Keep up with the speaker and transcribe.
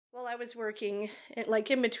While I was working,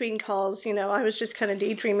 like in between calls, I was just kind of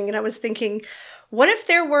daydreaming and I was thinking, what if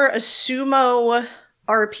there were a sumo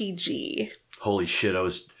RPG? Holy shit, I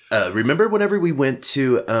was... remember whenever we went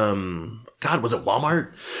to, God, was it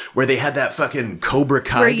Walmart? Where they had that fucking Cobra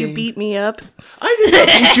Kai Where game? you beat me up? I did not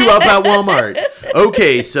beat you up at Walmart.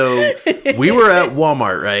 Okay, so we were at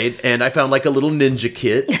Walmart, right? And I found like a little ninja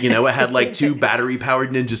kit. It had like 2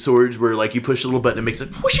 battery-powered ninja swords where like you push a little button and it makes a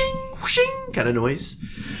whooshing, whooshing kind of noise.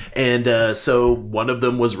 And so one of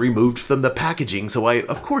them was removed from the packaging. So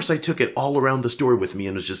of course I took it all around the store with me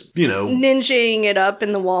and was just, ninjaing it up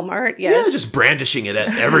in the Walmart, yes. Yeah, just brandishing it at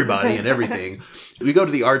everybody and everything. We go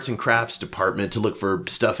to the arts and crafts department to look for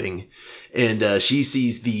stuffing. And she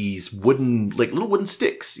sees these little wooden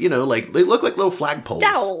sticks, like they look like little flagpoles.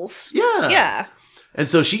 Dowels. Yeah. Yeah. And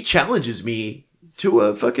so she challenges me to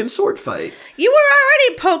a fucking sword fight. You were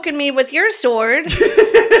already poking me with your sword.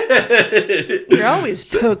 You're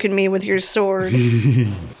always poking me with your sword.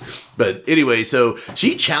 But anyway, so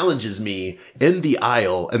she challenges me in the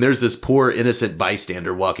aisle, and there's this poor innocent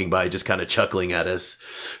bystander walking by just kind of chuckling at us.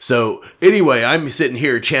 So anyway, I'm sitting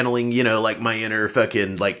here channeling, like my inner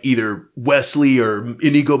fucking, like either Wesley or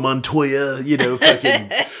Inigo Montoya, fucking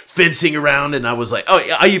fencing around. And I was like, oh,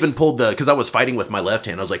 I even pulled because I was fighting with my left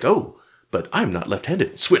hand. I was like, oh, but I'm not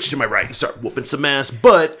left-handed. Switch to my right and start whooping some ass.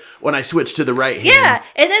 But when I switched to the right hand... Yeah,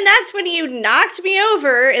 and then that's when you knocked me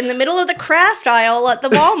over in the middle of the craft aisle at the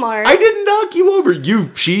Walmart. I didn't knock you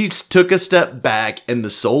over. She took a step back and the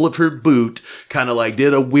sole of her boot kind of like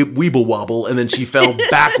did a weeble wobble and then she fell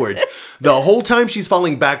backwards. The whole time she's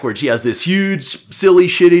falling backwards, she has this huge, silly,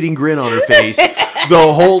 shit-eating grin on her face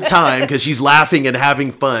the whole time because she's laughing and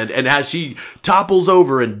having fun. And as she topples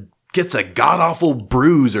over and gets a god-awful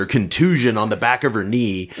bruise or contusion on the back of her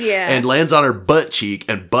knee and lands on her butt cheek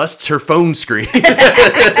and busts her phone screen.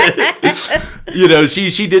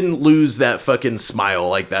 She didn't lose that fucking smile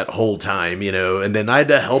like that whole time, and then I had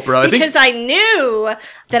to help her. Because I knew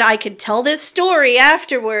that I could tell this story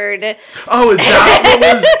afterward. Oh, is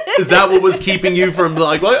that what was keeping you from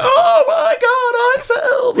like, oh my God, I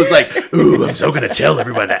fell? It was like, ooh, I'm so gonna tell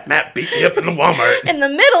everyone that Matt beat me up in the Walmart. In the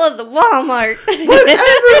middle of the Walmart.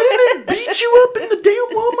 Whatever, beat you up in the damn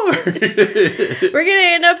Walmart. We're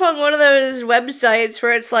gonna end up on one of those websites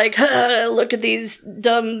where it's like, look at these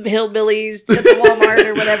dumb hillbillies at the Walmart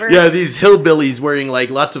or whatever. Yeah, these hillbillies wearing like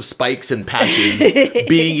lots of spikes and patches,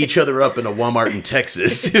 beating each other up in a Walmart in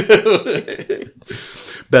Texas.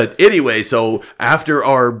 But anyway, so after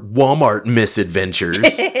our Walmart misadventures,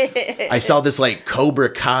 I saw this like Cobra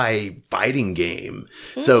Kai fighting game.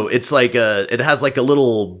 So it's like it has like a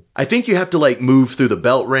little, I think you have to like move through the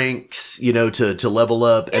belt ranks, to level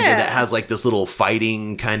up. And then it has like this little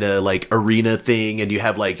fighting kind of like arena thing. And you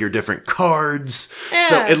have like your different cards. Yeah.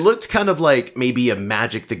 So it looked kind of like maybe a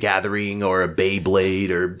Magic the Gathering or a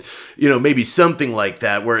Beyblade or, maybe something like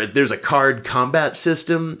that where there's a card combat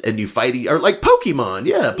system and you fight, or like Pokemon.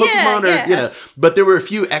 Yeah. Pokemon but there were a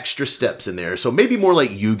few extra steps in there. So maybe more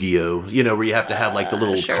like Yu-Gi-Oh, where you have to have like the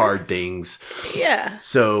little card things. Yeah.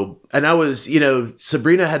 So, and I was,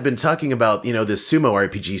 Sabrina had been talking about, this sumo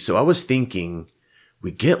RPG. So I was thinking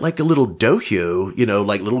we get like a little dohyo,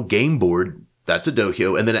 like little game board. That's a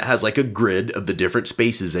dohyo. And then it has like a grid of the different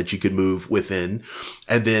spaces that you could move within.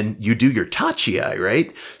 And then you do your tachiai,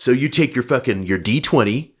 right? So you take your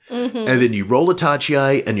D20. Mm-hmm. And then you roll a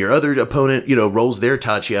tachiai and your other opponent, rolls their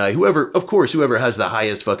tachiai. Whoever has the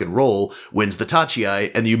highest fucking roll wins the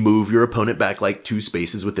tachiai, and you move your opponent back like 2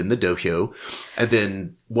 spaces within the dohyo. And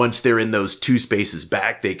then once they're in those 2 spaces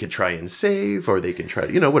back, they could try and save, or they can try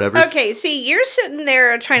to, whatever. Okay, see, you're sitting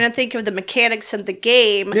there trying to think of the mechanics of the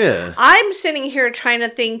game. Yeah. I'm sitting here trying to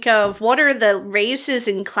think of what are the races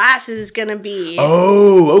and classes going to be.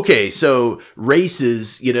 Oh, okay. So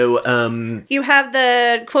races, you have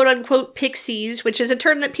the quote-unquote pixies, which is a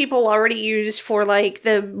term that people already use for, like,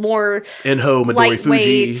 the more Enho, Midori, lightweight,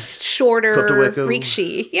 Fuji, shorter Kotoeko.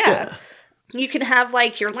 Rikishi. Yeah. You can have,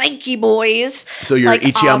 like, your lanky boys. So your like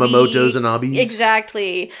Ichi-Yamamotos and Abis?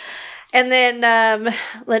 Exactly. And then,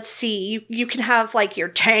 let's see, you can have, like, your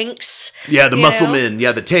tanks. Yeah, the muscle men.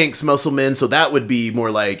 Yeah, the tanks, muscle men. So that would be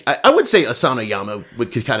more like, I would say Asano Yama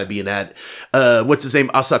could kind of be in that. What's his name?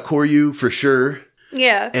 Asakoryu, for sure.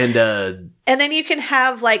 Yeah. And then you can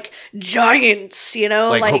have, like, giants,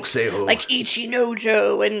 like Hokuseiho. Like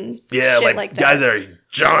Ichinojo and shit like that. Guys that are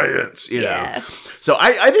giants, Yeah. So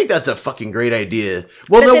I think that's a fucking great idea.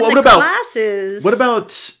 Well, but no, then what the about classes? What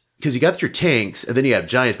about because you got your tanks and then you have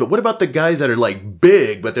giants, but what about the guys that are like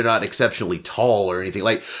big, but they're not exceptionally tall or anything?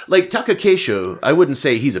 Like Takakeisho, I wouldn't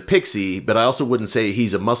say he's a pixie, but I also wouldn't say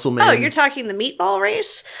he's a muscle man. Oh, you're talking the meatball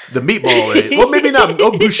race? The meatball race. Well, maybe not.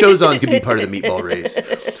 Oh, Bushozan could be part of the meatball race.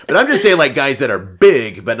 But I'm just saying like guys that are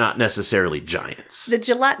big, but not necessarily giants. The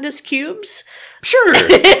gelatinous cubes? Sure.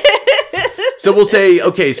 So we'll say,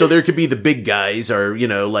 okay, so there could be the big guys are,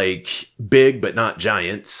 like big, but not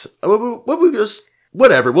giants.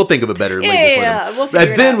 Whatever, we'll think of a better label for them. We'll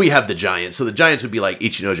figure and then it out. we have the giants. So the giants would be like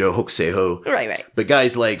Ichinojo, Hokuseiho. Right. But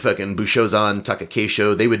guys like fucking Bushozan,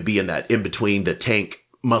 Takakeisho, they would be in that in between the tank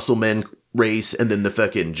muscle men race and then the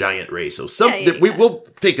fucking giant race. So we'll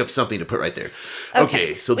think of something to put right there.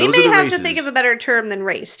 Okay, so those are the races. We may have to think of a better term than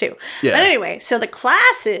race too. Yeah. But anyway, so the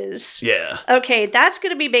classes. Yeah. Okay, that's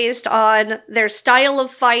going to be based on their style of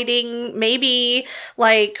fighting, maybe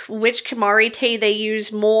like which Kimarite they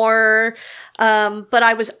use more. But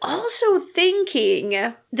I was also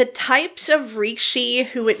thinking the types of Rikishi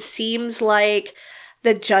who it seems like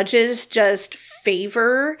the judges just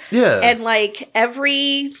favor. Yeah. And like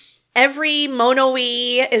every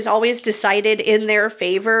monoe is always decided in their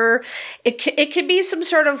favor. It could be some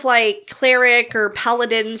sort of like cleric or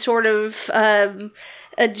paladin sort of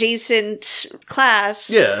adjacent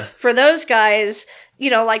class. Yeah. For those guys,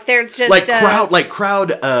 like they're just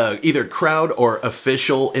crowd, either crowd or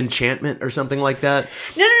official enchantment or something like that.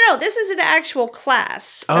 No. This is an actual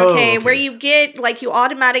class. Oh, okay, okay. where you get you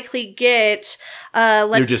automatically get,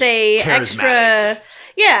 let's say charismatic. extra.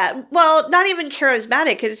 Yeah, well, not even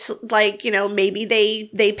charismatic. It's like, maybe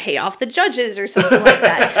they pay off the judges or something like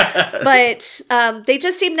that. But they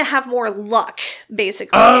just seem to have more luck,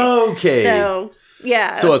 basically. Okay. So.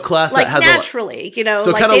 Yeah. So a class that has naturally,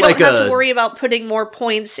 so kind they of don't have to worry about putting more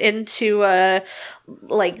points into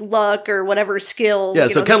luck or whatever skill. Yeah,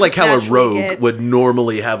 so kind of like how a rogue get. would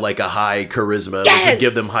normally have like a high charisma, which would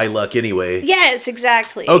give them high luck anyway. Yes,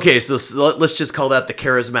 exactly. Okay, so let's just call that the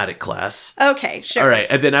charismatic class. Okay, sure. All right,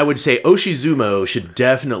 and then I would say Oshizumo should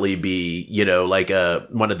definitely be, like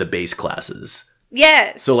one of the base classes.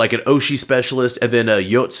 Yes. So like an Oshi specialist, and then a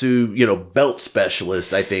Yotsu, belt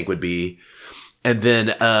specialist, I think would be. And then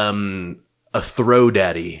a throw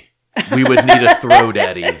daddy. We would need a throw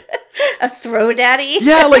daddy. A throw daddy?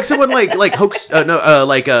 Yeah, like someone like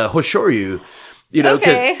Hoshoryu.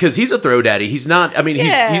 Because he's a throw daddy. He's not. I mean,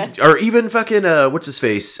 he's or even fucking what's his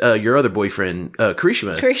face? Your other boyfriend,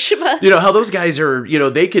 Kirishima. Kirishima. How those guys are.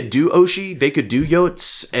 They could do Oshi, they could do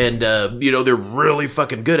Yots, and they're really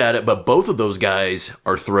fucking good at it. But both of those guys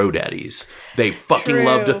are throw daddies. They fucking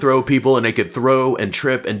love to throw people, and they could throw and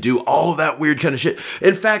trip and do all of that weird kind of shit.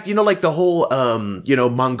 In fact, like the whole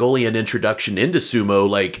Mongolian introduction into sumo,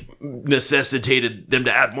 like necessitated them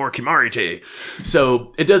to add more Kimarite.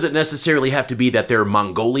 So it doesn't necessarily have to be that they're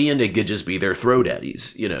Mongolian, it could just be their throw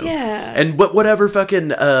daddies, Yeah. And whatever fucking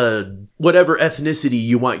whatever ethnicity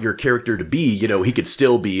you want your character to be, he could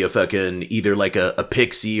still be a fucking either like a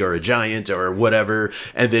pixie or a giant or whatever,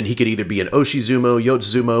 and then he could either be an Oshizumo,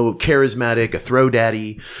 Yotsuzumo, charismatic, a throw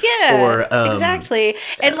daddy. Yeah. Or exactly.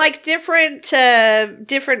 And like different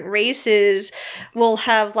races will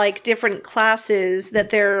have like different classes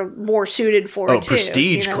that they're more suited for too.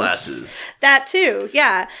 Prestige classes. That too,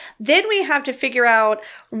 yeah. Then we have to figure out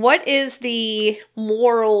what is the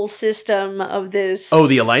moral system of this. Oh,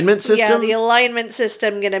 the alignment system? Yeah, the alignment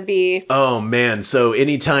system gonna be. Oh, man. So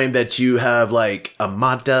anytime that you have like a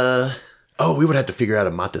mata... Oh, we would have to figure out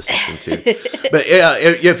a mata system too. But yeah,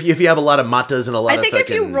 if you have a lot of matas and a lot of I think if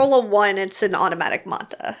you roll a 1, it's an automatic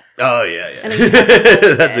mata. Oh, yeah.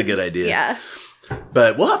 That's a good idea. Yeah.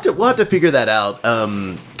 But we'll have to figure that out.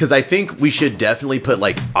 Because I think we should definitely put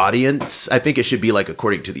like audience. I think it should be like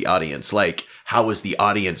according to the audience. Like, how is the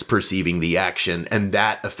audience perceiving the action? And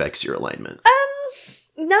that affects your alignment.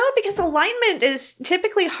 No, because alignment is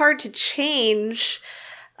typically hard to change.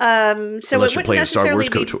 So Unless it you're wouldn't playing Star necessarily Wars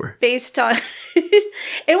be KOTOR. based on it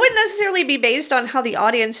wouldn't necessarily be based on how the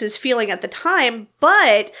audience is feeling at the time,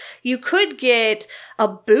 but you could get a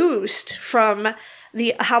boost from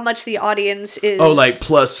how much the audience is. Oh, like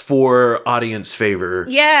 +4 audience favor.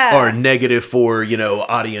 Yeah. Or negative for,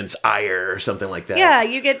 audience ire or something like that. Yeah,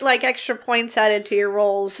 you get like extra points added to your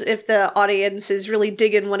rolls if the audience is really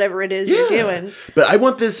digging whatever it is you're doing. But I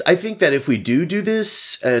think that if we do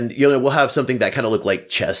this, and, we'll have something that kind of look like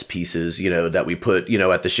chess pieces, that we put,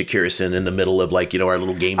 at the Shikirisan in the middle of like, our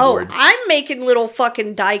little game board. Oh, I'm making little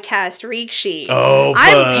fucking die-cast Rikishi. Oh,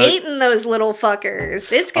 I'm painting those little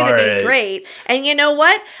fuckers. It's going to be great. And know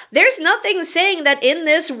what? There's nothing saying that in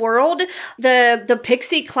this world, the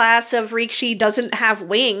pixie class of Rikshi doesn't have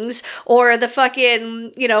wings, or the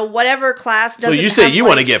fucking, whatever class doesn't have, so you say you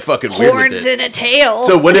want to get fucking weird with horns it. and a tail.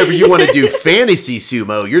 So whenever you want to do fantasy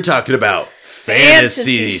sumo, you're talking about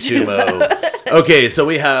fantasy sumo. Okay, so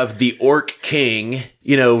we have the Orc King,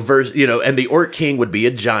 and the Orc King would be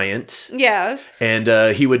a giant. Yeah.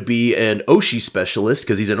 And he would be an Oshi specialist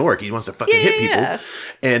because he's an orc. He wants to fucking hit people. Yeah.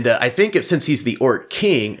 And I think since he's the Orc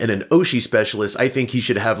King and an Oshi specialist, I think he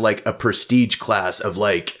should have like a prestige class of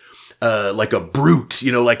like a brute,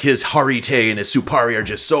 like his Harite and his Supari are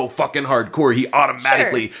just so fucking hardcore. He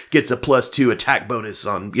automatically gets a +2 attack bonus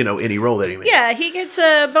on, any roll that he makes. Yeah, he gets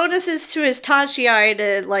bonuses to his Tachiai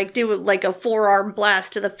to like do like a forearm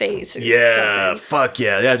blast to the face. Yeah, fuck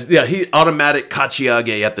yeah. Yeah, he automatic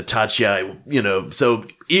Kachiage at the Tachiai, so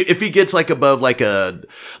if he gets like above like a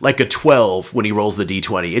 12 when he rolls the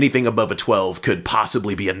d20, anything above a 12 could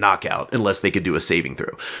possibly be a knockout unless they could do a saving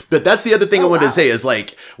throw. But that's the other thing I wanted to say is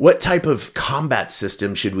like, what type of combat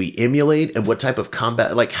system should we emulate, and what type of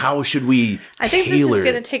combat, like how should we I think this is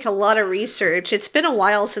going to take a lot of research. It's been a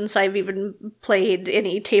while since I've even played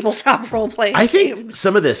any tabletop role-playing I think games.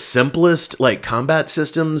 some of the simplest like combat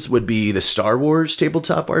systems would be the Star Wars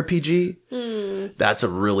tabletop RPG. That's a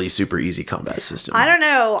really super easy combat system. I don't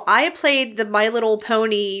know. I played the My Little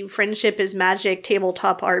Pony Friendship is Magic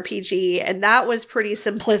tabletop RPG, and that was pretty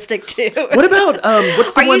simplistic too. What about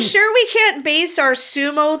what's the Are one? you sure we can't base our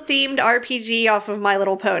sumo-themed RPG off of My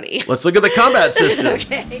Little Pony? Let's look at the combat system.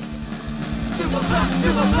 Okay. Sumo Punch,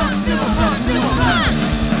 Sumo Punch, Sumo Punch, Sumo Punch.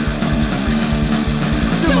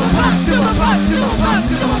 Sumo Punch, Sumo Punch, Sumo Punch,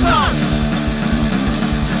 Sumo Punch.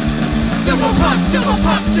 Sumo Punch, Sumo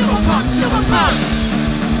Punch, Sumo Punch, Sumo Punch.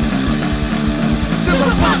 Sumo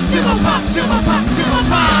Punch, Sumo Punch, Sumo Punch, Sumo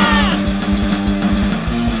Punch.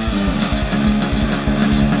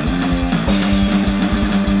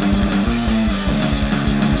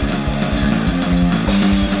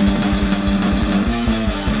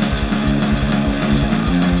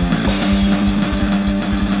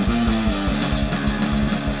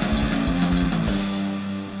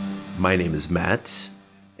 My name is Matt,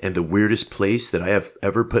 and the weirdest place that I have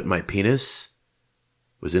ever put my penis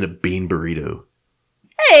was in a bean burrito.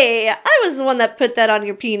 Hey, I was the one that put that on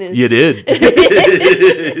your penis. You did.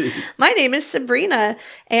 My name is Sabrina,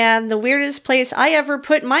 and the weirdest place I ever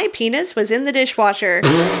put my penis was in the dishwasher.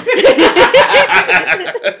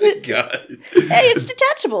 God. Hey, it's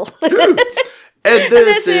detachable. And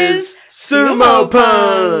this is Sumo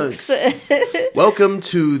Punks. Punks. Welcome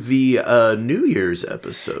to the New Year's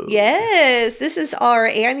episode. Yes, this is our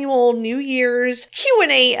annual New Year's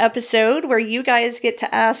Q&A episode where you guys get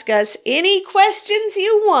to ask us any questions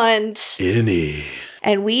you want. Any.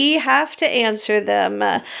 And we have to answer them.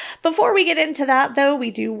 Before we get into that, though, we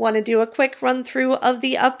do want to do a quick run through of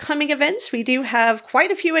the upcoming events. We do have quite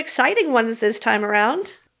a few exciting ones this time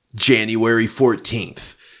around. January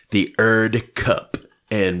 14th. The Erd Cup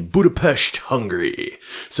in Budapest, Hungary.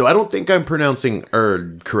 So I don't think I'm pronouncing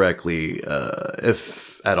Erd correctly,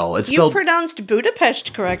 if at all. It's You spelled. pronounced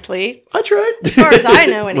Budapest correctly, I tried. as far as I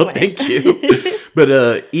know, anyway. Well, thank you. But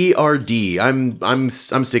ERD. I'm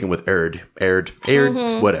sticking with Erd.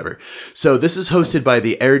 Whatever. So this is hosted by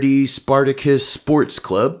the Erdi Spartacus Sports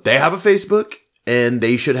Club. They have a Facebook. And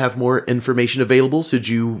they should have more information available should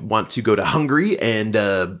you want to go to Hungary and,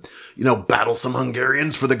 battle some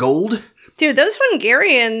Hungarians for the gold. Dude, those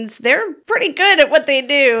Hungarians, they're pretty good at what they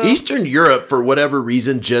do. Eastern Europe, for whatever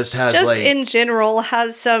reason, just has in general,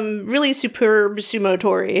 has some really superb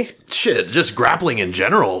sumotori. just grappling in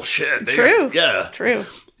general. True. Yeah. True.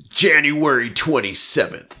 January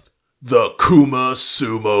 27th, the Kuma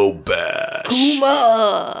Sumo Bash.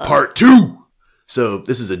 Kuma! Part 2. So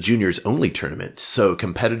this is a juniors only tournament, so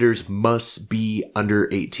competitors must be under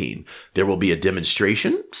 18. There will be a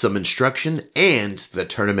demonstration, some instruction, and the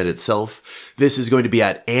tournament itself. This is going to be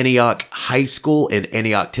at Antioch High School in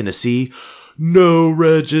Antioch, Tennessee. No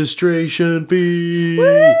registration fee.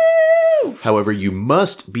 Woo! However, you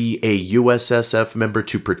must be a USSF member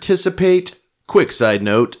to participate. Quick side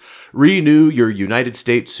note. Renew your United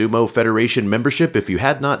States Sumo Federation membership if you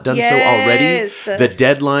had not done so already. The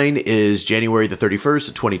deadline is January the 31st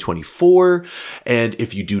of 2024. And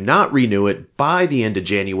if you do not renew it by the end of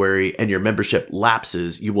January and your membership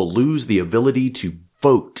lapses, you will lose the ability to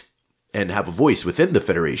vote and have a voice within the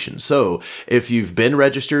Federation. So if you've been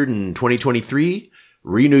registered in 2023,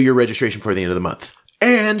 renew your registration before the end of the month.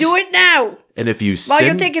 And Do it now! And if you While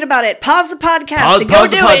you're thinking about it, pause the podcast and go pause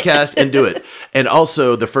do the podcast it. and do it. And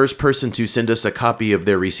also, the first person to send us a copy of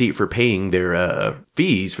their receipt for paying their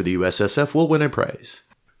fees for the USSF will win a prize.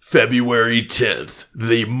 February 10th,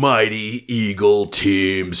 the Mighty Eagle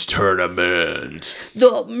Teams Tournament.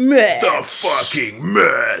 The Met. The fucking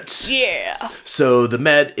Mets! Yeah. So the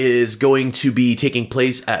Met is going to be taking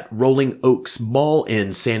place at Rolling Oaks Mall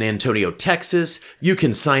in San Antonio, Texas. You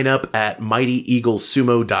can sign up at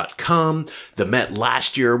mightyeaglesumo.com. The Met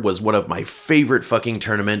last year was one of my favorite fucking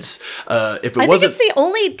tournaments. I think it's the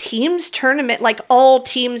only teams tournament, like all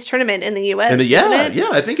teams tournament in the U.S. And isn't it? yeah,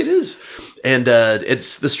 I think it is. And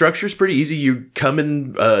it's the structure's pretty easy. You come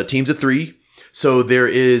in teams of 3. So there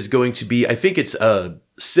is going to be, I think it's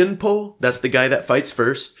Sinpo. That's the guy that fights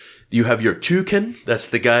first. You have your Tuken. That's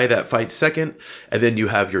the guy that fights second. And then you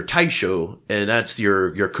have your Taisho. And that's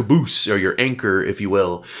your caboose or your anchor, if you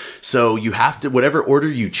will. So you have to, whatever order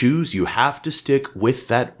you choose, you have to stick with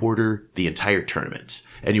that order the entire tournament.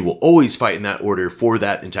 And you will always fight in that order for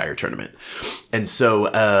that entire tournament. And so,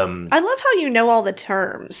 I love how you know all the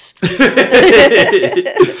terms.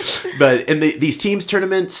 but in these teams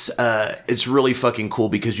tournaments, it's really fucking cool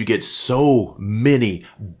because you get so many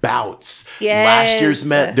bouts. Yes. Last year's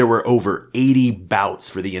Met, there were over 80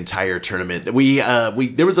 bouts for the entire tournament. There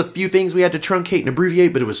was a few things we had to truncate and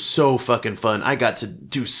abbreviate, but it was so fucking fun. I got to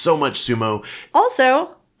do so much sumo.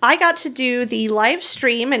 Also, I got to do the live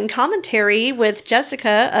stream and commentary with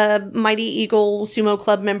Jessica, a Mighty Eagle Sumo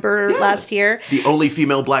Club member last year. The only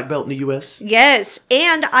female black belt in the U.S. Yes,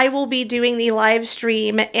 and I will be doing the live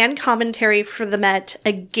stream and commentary for the Met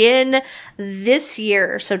again this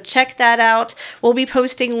year. So check that out. We'll be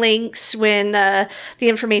posting links when the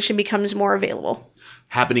information becomes more available.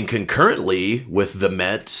 Happening concurrently with the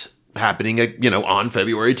Met, happening, on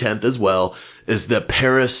February 10th as well, is the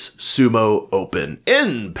Paris Sumo Open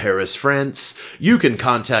in Paris, France. You can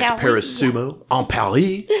contact Paris Sumo en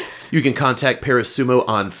Paris. You can contact Paris Sumo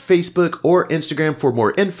on Facebook or Instagram for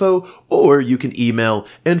more info, or you can email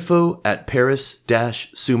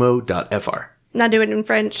info@paris-sumo.fr. Now do it in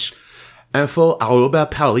French.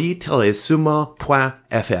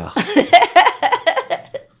 info@paris-sumo.fr.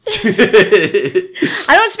 I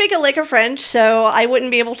don't speak a lick of French, so I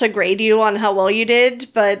wouldn't be able to grade you on how well you did,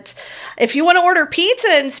 but if you want to order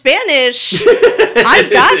pizza in Spanish,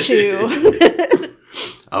 I've got you.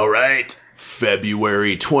 All right.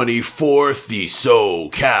 February 24th, the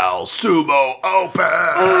SoCal Sumo Open.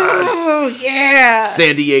 Oh, yeah.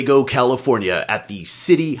 San Diego, California, at the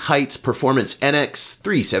City Heights Performance NX,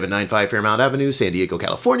 3795 Fairmount Avenue, San Diego,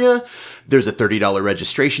 California. There's a $30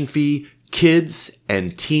 registration fee. Kids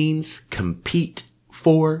and teens compete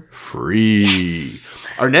for free. Yes.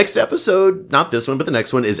 Our next episode, not this one, but the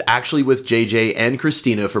next one, is actually with JJ and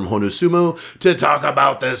Christina from Honu Sumo to talk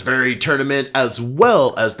about this very tournament as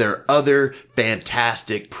well as their other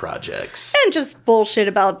fantastic projects. And just bullshit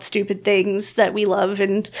about stupid things that we love.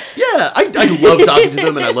 And yeah, I love talking to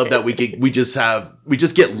them, and I love that we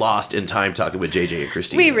just get lost in time talking with JJ and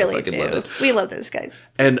Christina. we really I fucking do. love it. We love those guys.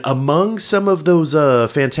 And among some of those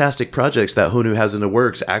fantastic projects that Honu has in the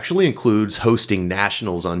works actually includes hosting nationals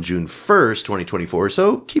on June 1st, 2024.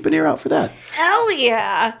 So keep an ear out for that. Hell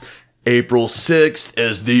yeah. April 6th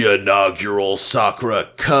is the inaugural Sakura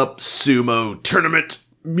Cup Sumo Tournament.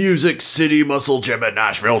 Music City Muscle Gym in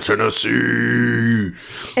Nashville, Tennessee.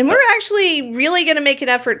 And we're actually really going to make an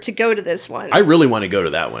effort to go to this one. I really want to go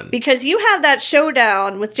to that one. Because you have that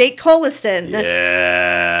showdown with Jake Coliston.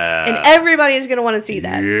 Yeah. And everybody is going to want to see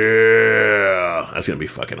that. Yeah. That's going to be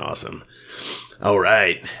fucking awesome. All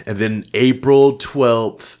right. And then April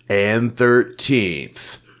 12th and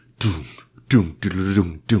 13th. Doom, doom,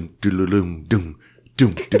 doom, doom, doom, doom, doom.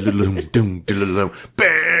 Doom, doom, doom, doom,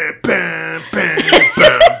 bam, bam, bam,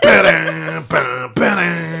 bam, bam,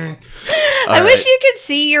 bam. I wish you could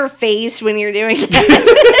see your face when you're doing that.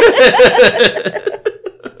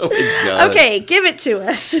 Oh my God. Okay, give it to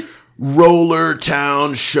us. Roller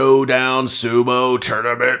Town Showdown Sumo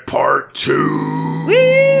Tournament Part 2.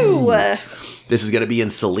 Woo! This is going to be in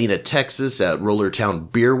Salina, Texas at Roller Town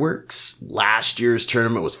Beer Works. Last year's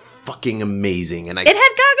tournament was fucking amazing. And It had Gagamaru.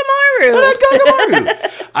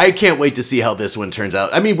 I can't wait to see how this one turns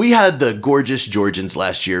out. I mean, we had the gorgeous Georgians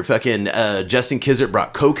last year. Fucking Justin Kizzert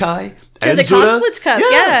brought Kokai and the Zura. Consulates Cup,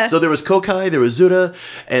 yeah. So there was Kokai, there was Zura,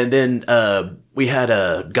 and then we had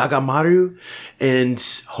Gagamaru. And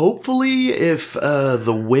hopefully, if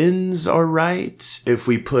the winds are right, if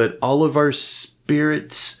we put all of our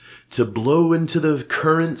spirits to blow into the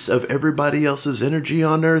currents of everybody else's energy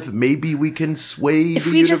on Earth, maybe we can sway If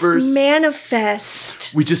the we universe. just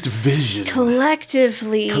manifest We just vision.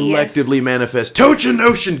 collectively. Collectively manifest. Tocha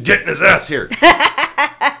Notion getting his ass here.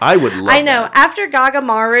 I would love I know. that. After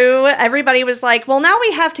Gagamaru, everybody was like, well, now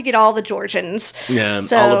we have to get all the Georgians. Yeah,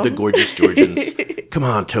 So- all of the gorgeous Georgians. Come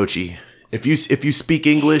on, Tochi. If you speak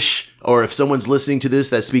English, or if someone's listening to this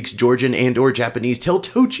that speaks Georgian and or Japanese, tell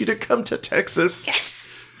Tochi to come to Texas.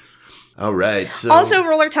 Yes. All right. So Also,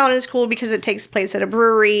 Roller Town is cool because it takes place at a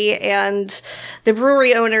brewery, and the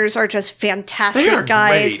brewery owners are just fantastic They are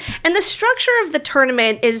guys. great. And the structure of the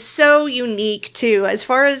tournament is so unique, too. As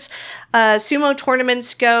far as sumo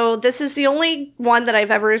tournaments go, this is the only one that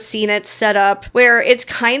I've ever seen it set up where it's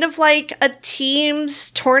kind of like a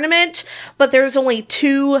teams tournament, but there's only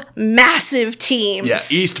 2 massive teams. yeah,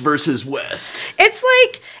 East versus West. It's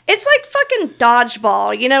like fucking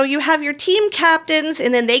dodgeball. You know, you have your team captains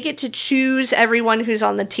and then they get to choose everyone who's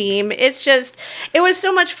on the team. It was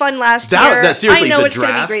so much fun last year. Seriously, I know the it's going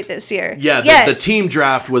to be draft- great this year. Yeah, Yes. the team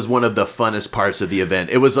draft was one of the funnest parts of the event.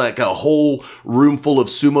 It was like a whole room full of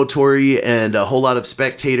sumotori and a whole lot of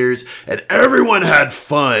spectators, and everyone had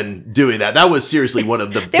fun doing that. That was seriously one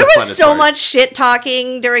of the There was so much shit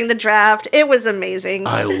talking during the draft. It was amazing.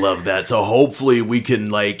 I love that. So hopefully we can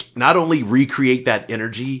like not only recreate that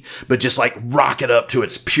energy, but just like rock it up to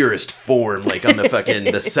its purest form, like on the fucking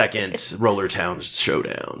the second Roller Town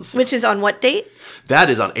Showdowns. Which is on what date? That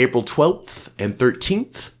is on April 12th and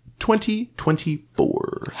 13th,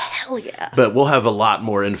 2024. Hell yeah. But we'll have a lot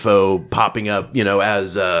more info popping up,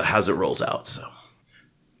 as it rolls out. So,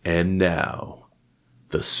 and now,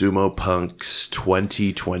 the Sumo Punks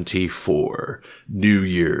 2024 New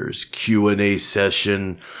Year's Q&A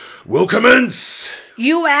session will commence.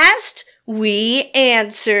 You asked, we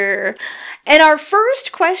answer. And our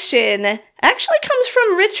first question actually comes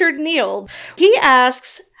from Richard Neal. He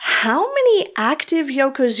asks, how many active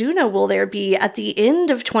Yokozuna will there be at the end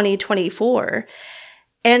of 2024?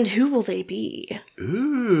 And who will they be?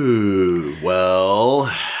 Ooh,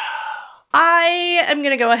 well, I am going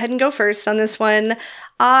to go ahead and go first on this one.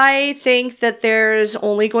 I think that there's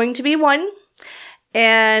only going to be one,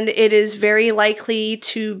 and it is very likely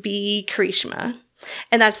to be Kirishima.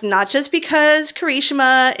 And that's not just because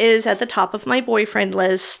Kirishima is at the top of my boyfriend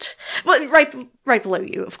list. Well, right below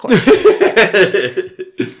you, of course.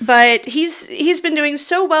 But he's been doing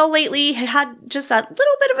so well lately. He had just that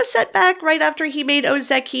little bit of a setback right after he made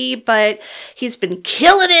Ozeki, but he's been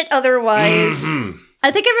killing it otherwise. Mm-hmm. I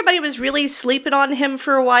think everybody was really sleeping on him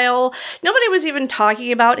for a while. Nobody was even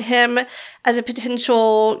talking about him as a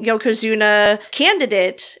potential Yokozuna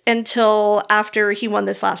candidate until after he won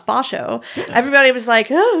this last Basho. Yeah. Everybody was like,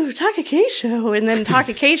 oh, Taka Keisho. And then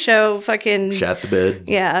Taka Keisho fucking... shat the bed.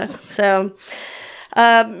 Yeah, so...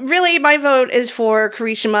 really, my vote is for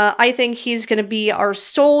Kirishima. I think he's going to be our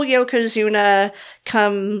sole Yokozuna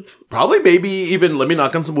come... Probably, maybe even, let me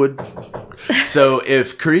knock on some wood. So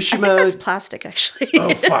if Kirishima... I think that's plastic, actually.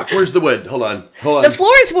 Oh, fuck. Where's the wood? Hold on. The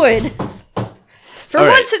floor is wood. For All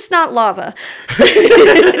once, right. it's not lava.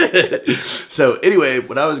 So anyway,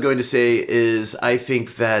 what I was going to say is I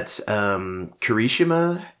think that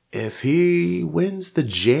Kirishima, if he wins the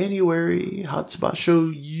January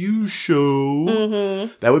Hatsubasho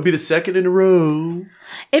Yusho, that would be the second in a row.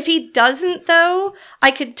 If he doesn't, though,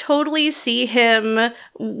 I could totally see him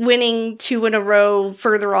winning 2 in a row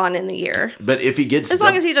further on in the year. But if he gets... As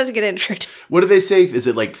long as he doesn't get injured. What do they say? Is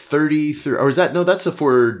it like 33? Or is that... No, that's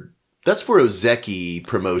for Ozeki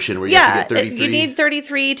promotion where you have to get 33. You need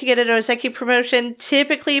 33 to get an Ozeki promotion.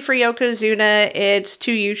 Typically for Yokozuna, it's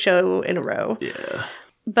 2 Yusho in a row. Yeah.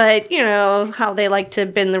 But, you know, how they like to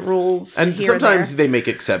bend the rules. And here sometimes or they make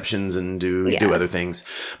exceptions and do Yeah. other things.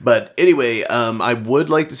 But anyway, I would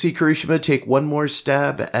like to see Kirishima take one more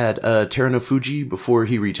stab at Terano Fuji before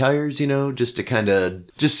he retires, just to kind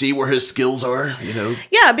of just see where his skills are,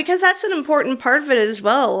 Yeah, because that's an important part of it as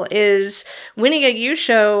well, is winning a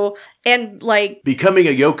Yusho and, like... Becoming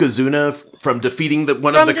a Yokozuna from defeating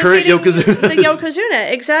one of the current Yokozuna. The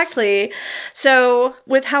Yokozuna, exactly. So,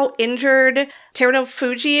 with how injured Terano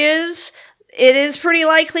Fuji is, it is pretty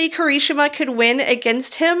likely Kirishima could win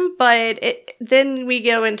against him, but then we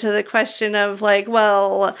go into the question of, like,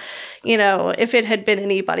 well, if it had been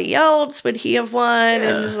anybody else, would he have won?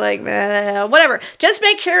 Yeah. And it's like, whatever. Just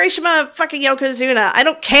make Kirishima fucking Yokozuna. I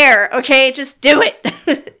don't care, okay? Just do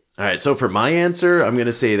it. All right, so for my answer, I'm going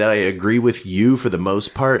to say that I agree with you for the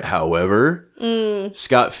most part. However,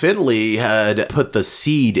 Scott Finley had put the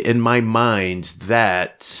seed in my mind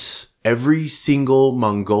that every single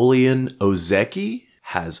Mongolian Ozeki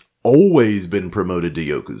has always been promoted to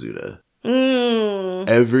Yokozuna.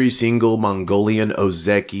 Every single Mongolian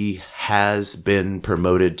Ozeki has been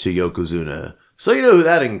promoted to Yokozuna. So you know who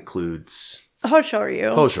that includes.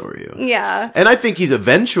 Hoshoryu. Hoshoryu. Yeah. And I think he's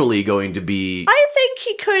eventually going to be... I think think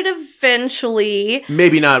he could eventually.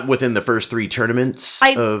 Maybe not within the first 3 tournaments.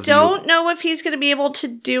 I don't know if he's going to be able to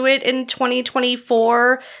do it in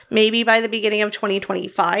 2024, maybe by the beginning of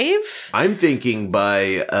 2025. I'm thinking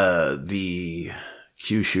by the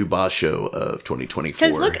Kyushu Basho of 2024.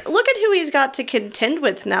 Because look at who he's got to contend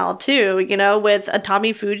with now, too. You know, with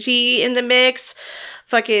Atami Fuji in the mix,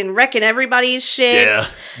 fucking wrecking everybody's shit. Yeah,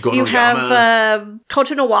 You have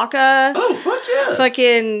Koto Nowaka. Oh, fuck yeah.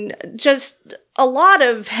 Fucking just a lot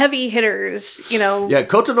of heavy hitters, you know. Yeah,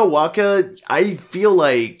 Koto Nowaka, I feel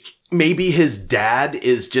like maybe his dad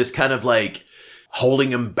is just kind of like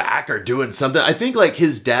holding him back or doing something. I think like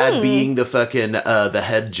his dad being the fucking the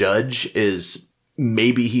head judge is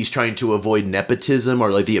maybe he's trying to avoid nepotism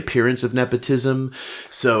or like the appearance of nepotism.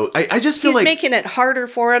 So I just feel he's like making it harder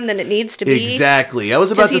for him than it needs to be. Exactly. I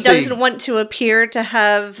was about to Because say he doesn't want to appear to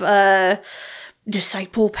have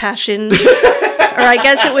disciple passion. Or I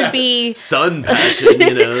guess it would be son passion,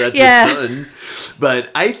 you know, that's Yeah. his son. But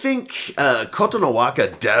I think Koto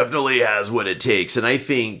Nowaka definitely has what it takes. And I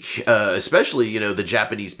think, especially, you know, the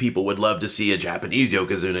Japanese people would love to see a Japanese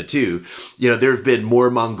Yokozuna too. You know, there have been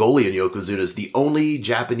more Mongolian Yokozunas. The only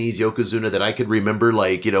Japanese Yokozuna that I could remember,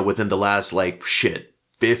 like, you know, within the last,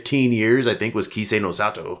 15 years, I think was Kisei no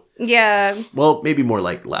Sato. Yeah. Well, maybe more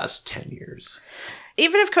like last 10 years.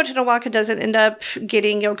 Even if Koto Nowaka doesn't end up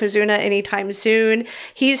getting Yokozuna anytime soon,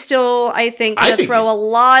 he's still, I think, going to throw a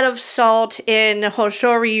lot of salt in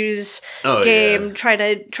Hoshoryu's game, trying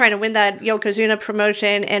to win that Yokozuna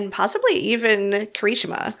promotion, and possibly even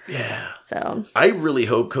Kirishima. Yeah. So I really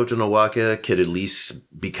hope Koto Nowaka could at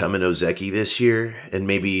least become an Ozeki this year and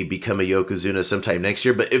maybe become a Yokozuna sometime next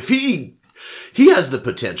year. But if he has the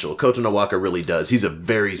potential. Koto Nowaka really does. He's a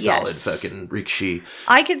very solid fucking rikishi.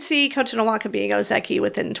 I could see Koto Nowaka being Ozeki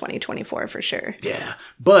within 2024 for sure. Yeah.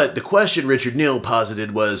 But the question Richard Neal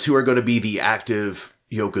posited was who are going to be the active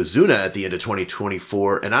Yokozuna at the end of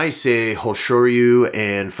 2024? And I say Hoshoryu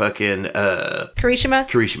and fucking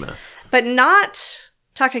Kirishima. But not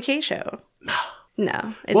Takakeisho.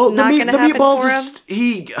 No. It's well, not going to happen meatball for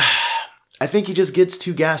him. I think he just gets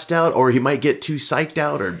too gassed out, or he might get too psyched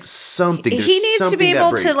out, or something. He There's needs to something be able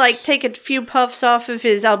that to breaks. take a few puffs off of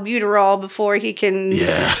his albuterol before he can.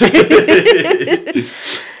 Yeah.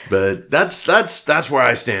 But that's where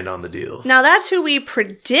I stand on the deal. Now that's who we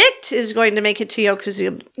predict is going to make it to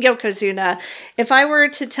Yokozuna. If I were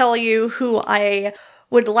to tell you who I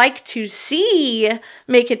would like to see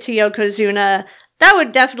make it to Yokozuna, that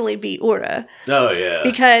would definitely be Ura. Oh, yeah.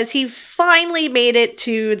 Because he finally made it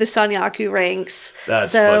to the Sanyaku ranks.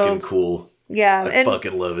 That's fucking cool. Yeah. I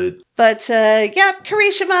fucking love it. But,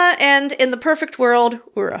 Kirishima, and in the perfect world,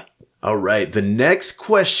 Ura. All right, the next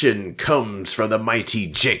question comes from the mighty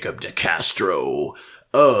Jacob de Castro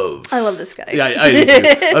of... I love this guy. Yeah, I do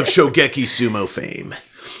too. Of Shogeki Sumo fame.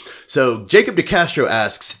 So, Jacob de Castro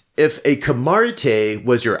asks, if a Kamarite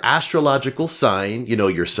was your astrological sign, you know,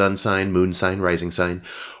 your sun sign, moon sign, rising sign,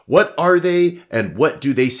 what are they and what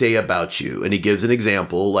do they say about you? And he gives an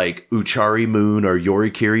example like Uchari moon or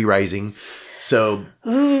Yorikiri rising. So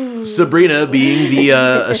Sabrina, being the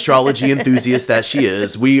astrology enthusiast that she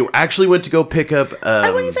is, we actually went to go pick up...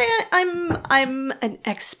 I wouldn't say I'm an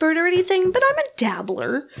expert or anything, but I'm a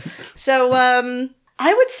dabbler. So,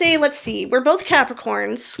 I would say, let's see, we're both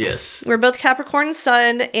Capricorns. Yes. We're both Capricorn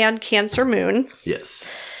sun and Cancer moon.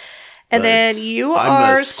 Yes. And But then you I'm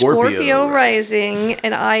are a Scorpio rising,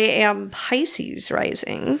 and I am Pisces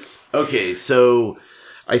rising. Okay, so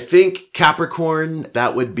I think Capricorn,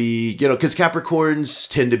 that would be, you know, because Capricorns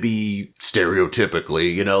tend to be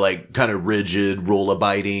stereotypically, you know, like kind of rigid,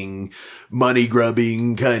 rule-abiding,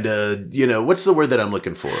 money-grubbing, kind of, you know, what's the word that I'm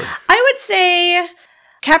looking for? I would say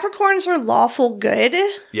Capricorns are lawful good.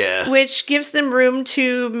 Yeah. Which gives them room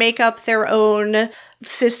to make up their own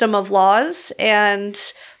system of laws and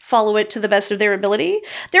follow it to the best of their ability.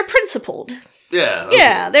 They're principled. Yeah. Okay.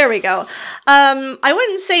 Yeah, there we go. I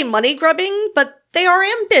wouldn't say money grubbing, but they are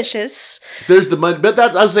ambitious. There's the money, but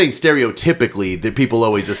I was saying stereotypically that people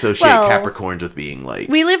always associate Capricorns with being like...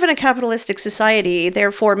 We live in a capitalistic society,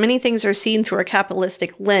 therefore many things are seen through a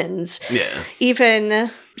capitalistic lens. Yeah.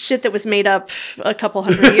 Even shit that was made up a couple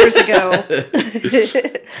hundred years ago.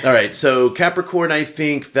 All right, so Capricorn, I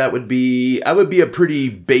think I would be a pretty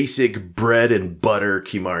basic bread and butter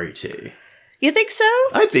Kimarite. You think so?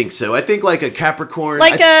 I think so. I think like a Capricorn...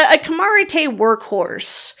 Like a Kamarite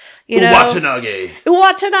workhorse. You know? Watanabe.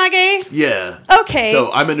 Watanabe? Yeah. Okay. So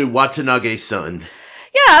I'm a new Watanabe son.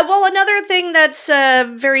 Yeah, well, another thing that's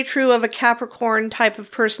very true of a Capricorn type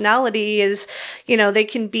of personality is, they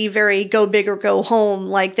can be very go big or go home.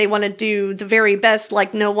 Like, they want to do the very best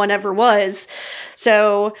like no one ever was.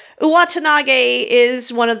 So, Uwatanage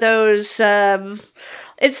is one of those...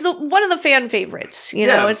 it's one of the fan favorites,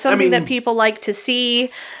 Yeah, it's something that people like to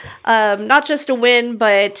see. Not just a win,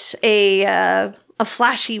 but a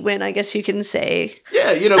flashy win, I guess you can say.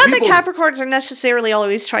 Yeah, Not people... that Capricorns are necessarily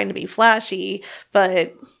always trying to be flashy,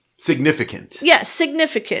 but... Significant. Yeah,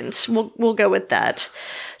 significant. We'll go with that.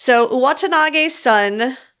 So, Uwatanage's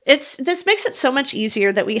sun... This makes it so much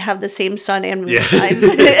easier that we have the same sun and moon signs.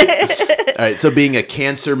 All right, so being a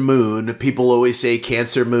Cancer moon, people always say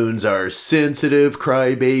Cancer moons are sensitive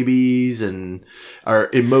crybabies and are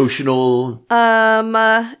emotional.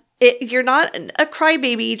 You're not a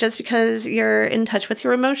crybaby just because you're in touch with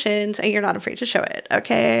your emotions and you're not afraid to show it,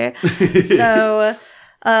 okay? So,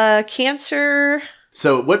 Cancer...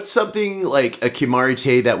 So what's something like a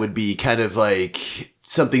Kimarite that would be kind of like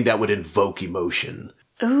something that would invoke emotion?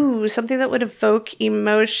 Ooh, something that would evoke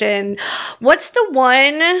emotion. What's the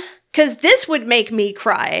one? Because this would make me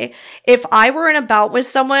cry. If I were in a bout with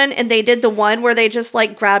someone and they did the one where they just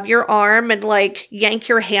like grab your arm and like yank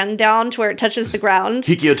your hand down to where it touches the ground.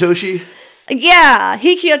 Hikiotoshi? Yeah,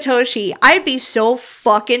 Hikiotoshi. I'd be so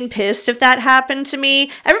fucking pissed if that happened to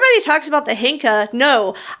me. Everybody talks about the Hinka.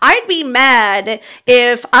 No, I'd be mad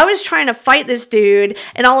if I was trying to fight this dude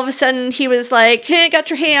and all of a sudden he was like, hey, got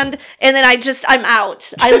your hand. And then I'm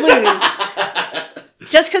out. I lose.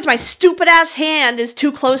 Just because my stupid ass hand is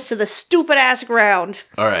too close to the stupid ass ground.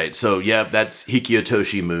 All right, so yeah, that's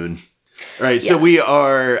Hikiotoshi moon. All right, so we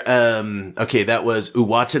are, okay, that was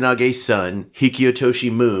Uwatanage sun,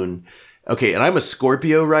 Hikiotoshi moon. Okay, and I'm a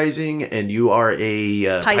Scorpio rising, and you are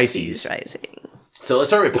a Pisces rising. So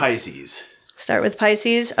let's start with Pisces. Start with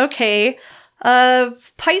Pisces. Okay.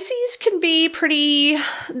 Pisces can be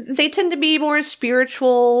they tend to be more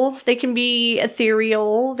spiritual. They can be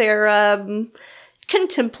ethereal. They're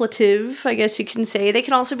contemplative, I guess you can say. They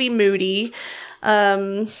can also be moody.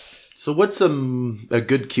 So what's a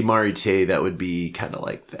good Kimarite that would be kind of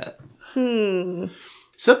like that?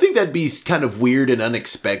 Something that'd be kind of weird and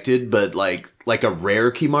unexpected, but like a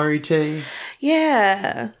rare Kimarite.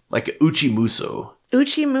 Yeah. Like Uchimuso.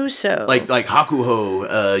 Uchimuso. Like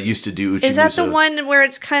Hakuho used to do Uchimuso. Is that the one where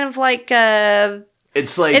it's kind of like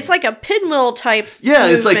it's like a pinwheel type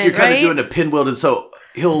it's like you're kind right? of doing a pinwheel, and so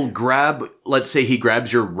he'll grab, let's say he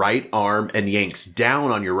grabs your right arm and yanks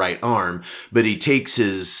down on your right arm, but he takes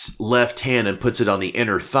his left hand and puts it on the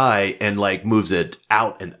inner thigh and like moves it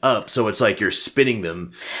out and up. So it's like you're spinning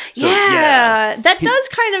them. So, that does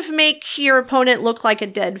kind of make your opponent look like a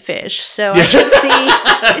dead fish. So I can see.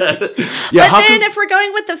 But then if we're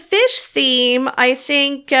going with the fish theme, I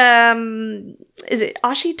think, is it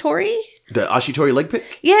Ashitori? The Ashitori leg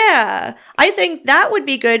pick? Yeah. I think that would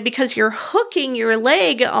be good because you're hooking your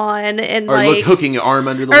leg on and hooking your arm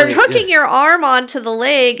under the leg. Or hooking your arm onto the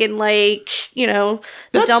leg and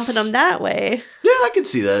dumping them that way. Yeah, I can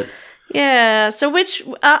see that. Yeah. So which,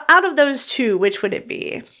 out of those two, which would it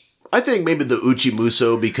be? I think maybe the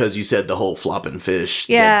Uchimuso because you said the whole flopping fish.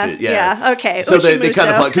 Yeah. Okay. So they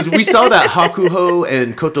kind of because we saw that Hakuho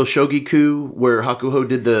and Koto Shogiku where Hakuho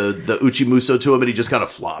did the Uchimuso to him and he just kind of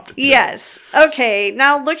flopped. Yes. Okay.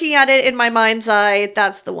 Now looking at it in my mind's eye,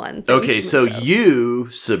 that's the one. Okay, Uchimuso. so you,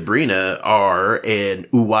 Sabrina, are an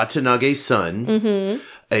Uwatanage sun,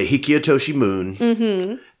 a Hikiotoshi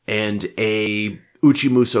moon, and a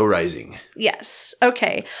Uchimuso rising. Yes.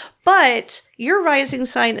 Okay. But your rising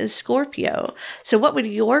sign is Scorpio. So what would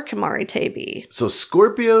your Kimarite be? So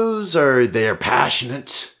Scorpios they're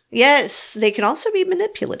passionate. Yes. They can also be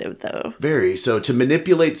manipulative though. Very. So to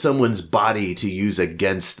manipulate someone's body to use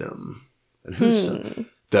against them. And who's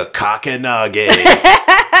the Kakenage.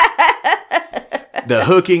 The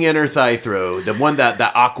hooking inner thigh throw, the one that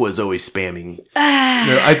Aqua's always spamming.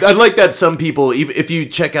 I like that some people, even if you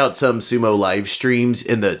check out some sumo live streams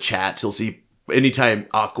in the chats, you'll see anytime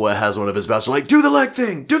Aqua has one of his bouts, they're like, do the leg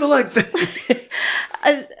thing.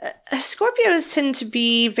 Scorpios tend to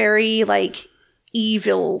be very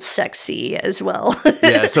evil sexy as well.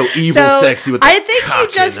 Yeah, so evil sexy with the I think you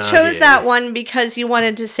just Kakenage. chose that one because you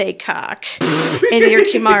wanted to say cock in your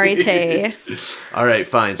Kimarite. All right,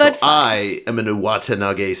 fine. But so I am an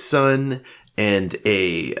Uwatanage sun and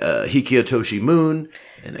a Hikiotoshi moon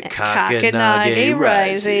and a Kakenage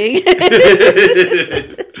rising.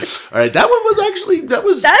 All right, that one was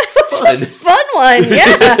fun. A fun one,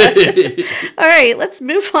 yeah. All right, let's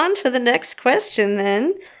move on to the next question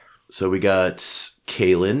then. So we got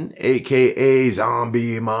Kaylin, a.k.a.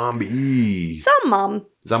 Zombie Mommy. Some mom.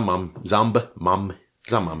 Zomb Mom.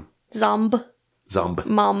 Zomb. Zomb. Zomb.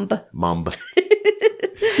 Momb. Momb.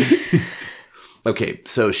 Okay,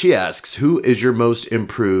 so she asks, who is your most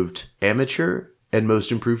improved amateur and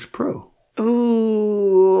most improved pro?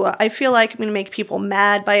 Ooh, I feel like I'm going to make people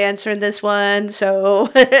mad by answering this one, so...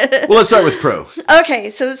 Well, let's start with pro. Okay,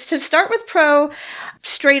 so to start with pro,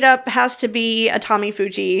 straight up has to be Atami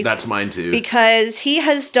Fuji. That's mine too. Because he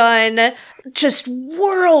has done just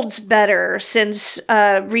worlds better since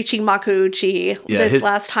reaching Makuuchi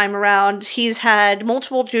last time around. He's had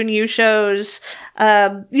multiple Junyu shows.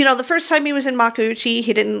 The first time he was in Makuuchi,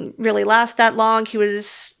 he didn't really last that long. He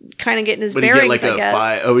was kind of getting his bearings, I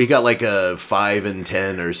guess. He got like a 5 and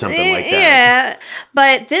 10 or something like that. Yeah,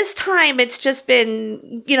 but this time it's just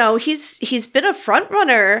been, he's been a front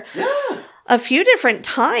runner. Yeah. A few different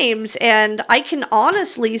times, and I can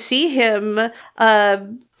honestly see him.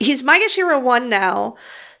 He's Maegashira 1 now,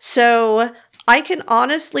 so I can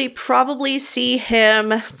honestly probably see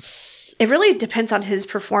him. It really depends on his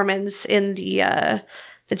performance in the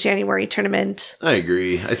January tournament. I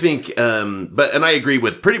agree. I think, and I agree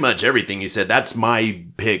with pretty much everything you said. That's my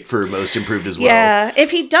pick for most improved as well. Yeah,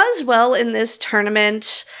 if he does well in this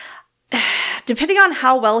tournament. Depending on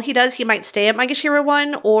how well he does, he might stay at Maegashira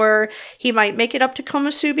 1, or he might make it up to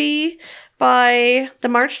Komusubi by the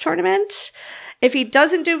March tournament. If he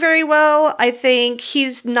doesn't do very well, I think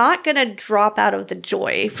he's not going to drop out of the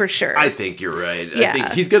Joy for sure. I think you're right. Yeah. I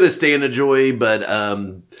think he's going to stay in the Joy, but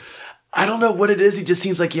I don't know what it is. He just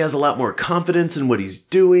seems like he has a lot more confidence in what he's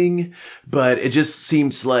doing, but it just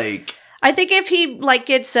seems like... I think if he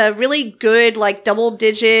gets a really good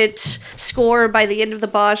double-digit score by the end of the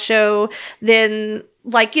boss show, then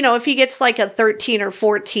if he gets a 13 or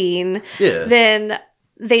 14, then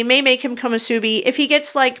they may make him Komusubi. If he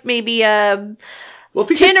gets maybe a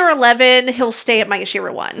 10 or 11, he'll stay at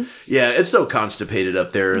Maegashira 1. Yeah, it's so constipated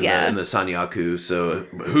up there in the Sanyaku, so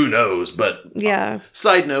who knows? But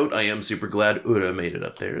side note, I am super glad Ura made it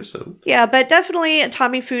up there. So yeah, but definitely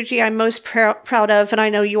Atami Fuji, I'm most proud of, and I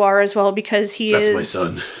know you are as well because that's my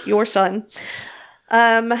son, your son.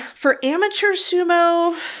 For amateur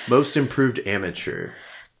sumo, most improved amateur.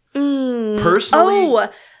 Personally,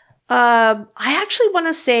 I actually want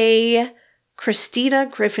to say Christina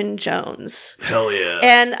Griffin Jones. Hell yeah.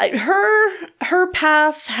 And her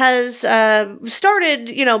path has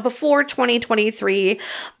started, before 2023,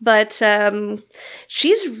 but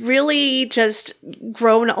she's really just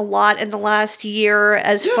grown a lot in the last year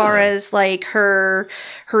as far as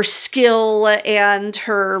her skill and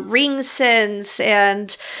her ring sense,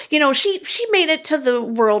 and she made it to the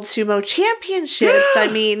World Sumo Championships. I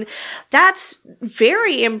mean, that's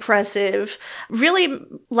very impressive. Really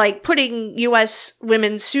putting US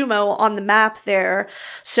women's sumo on the map there.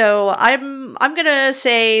 So I'm gonna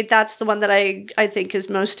say that's the one that I think is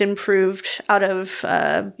most improved out of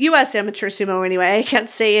US amateur sumo anyway. I can't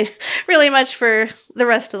say really much for the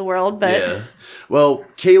rest of the world, but yeah. Well,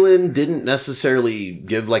 Kaylin didn't necessarily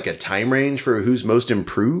give a time range for who's most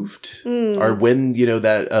improved or when,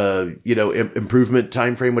 that, improvement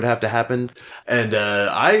time frame would have to happen. And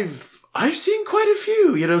I've seen quite a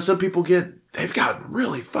few, some people they've got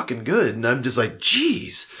really fucking good. And I'm just like,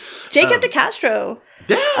 geez. Jacob DeCastro,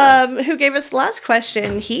 who gave us the last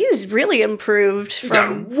question, he's really improved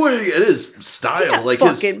from... It is style.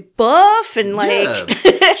 Fucking buff and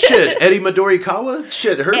Shit, Eddie Midorikawa?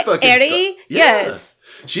 Shit, her fucking Eddie? Yes.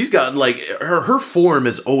 She's gotten her form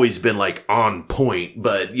has always been on point,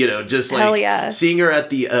 but just seeing her at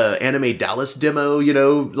the Anime Dallas demo,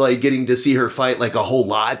 getting to see her fight a whole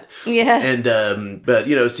lot. Yeah. And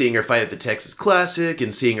but seeing her fight at the Texas Classic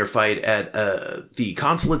and seeing her fight at the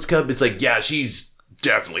Consulates Cup, it's she's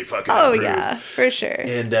definitely fucking improved. Yeah, for sure.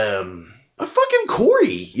 And fucking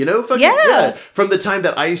Corey, From the time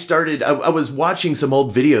that I started, I was watching some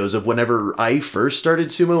old videos of whenever I first started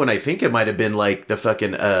sumo, and I think it might have been the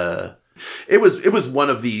fucking it was one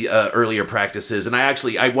of the earlier practices, and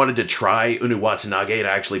I wanted to try Unu Watanabe, and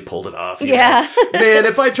I actually pulled it off. Yeah. Man,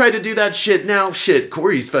 if I tried to do that shit now,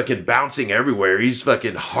 Corey's fucking bouncing everywhere. He's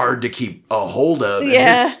fucking hard to keep a hold of. And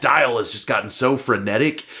his style has just gotten so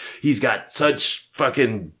frenetic. He's got such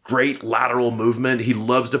fucking great lateral movement. He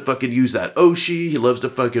loves to fucking use that Oshi. He loves to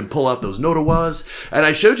fucking pull out those Notawas. And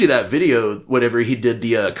I showed you that video whenever he did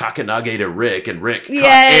the Kakanage to Rick, and Rick caught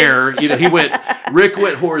air. Rick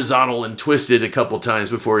went horizontal and twisted a couple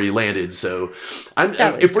times before he landed. So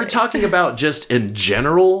if we're talking about just in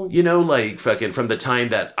general, fucking from the time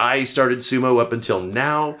that I started sumo up until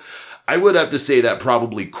now, I would have to say that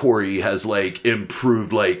probably Corey has, like,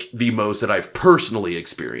 improved, like, the most that I've personally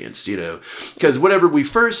experienced, you know? Because whenever we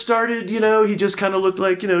first started, you know, he just kind of looked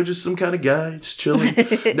like, you know, just some kind of guy, just chilling.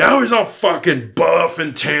 Now he's all fucking buff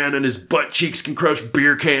and tan, and his butt cheeks can crush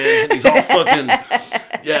beer cans, and he's all fucking...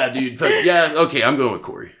 Yeah, dude. Yeah, okay, I'm going with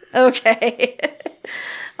Corey. Okay.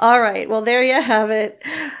 All right, well, there you have it.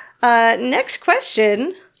 Next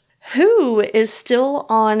question. Who is still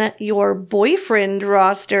on your boyfriend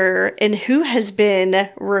roster and who has been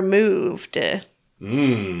removed?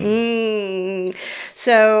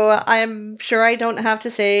 So I'm sure I don't have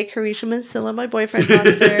to say Karishma is still on my boyfriend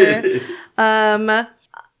roster.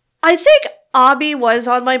 I think Abi was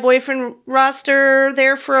on my boyfriend roster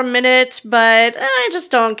there for a minute, but I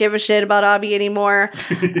just don't give a shit about Abi anymore.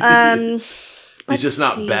 He's just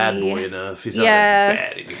not bad boy enough. He's not as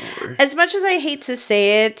bad anymore. As much as I hate to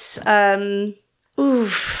say it, I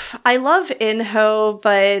love Inho,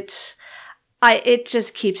 but it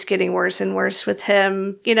just keeps getting worse and worse with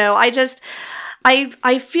him. You know,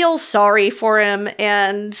 I feel sorry for him,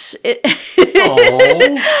 and I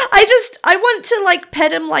want to, like,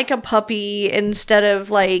 pet him like a puppy instead of,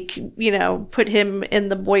 like, you know, put him in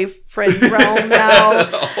the boyfriend realm now.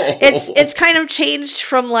 It's kind of changed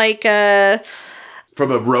from, like, from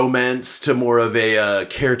a romance to more of a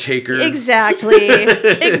caretaker. Exactly.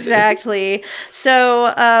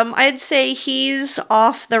 So I'd say he's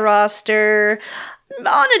off the roster.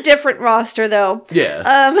 On a different roster, though.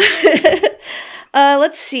 Yeah.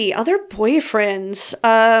 Let's see. Other boyfriends.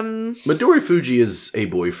 Midori Fuji is a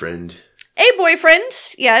boyfriend. A boyfriend,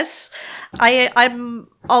 yes. I'm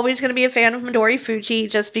always going to be a fan of Midori Fuji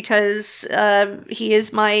just because he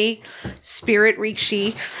is my spirit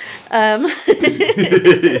Rikishi.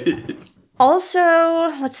 Also,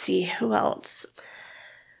 let's see, who else?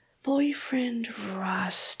 Boyfriend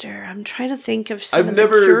roster. I'm trying to think of some of the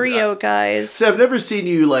Curio guys. So I've never seen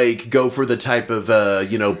you, like, go for the type of,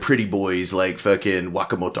 you know, pretty boys like fucking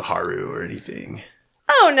Wakamoto Haru or anything.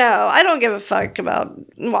 Oh, no. I don't give a fuck about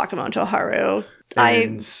Wakamoto Haru.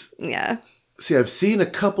 Yeah. See, I've seen a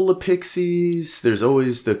couple of pixies. There's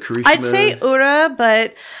always the Karishma. I'd say Ura,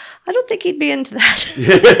 but I don't think he'd be into that.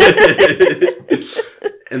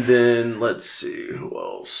 And then, let's see, who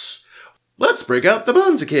else? Let's break out the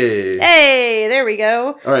Banzuke. Hey, there we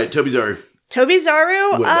go. All right, Tobizaru.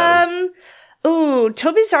 Tobizaru?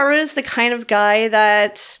 Tobizaru is the kind of guy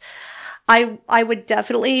that I would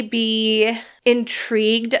definitely be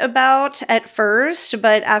intrigued about at first,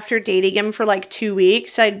 but after dating him for like 2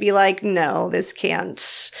 weeks, I'd be like, no, this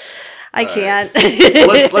can't. I can't.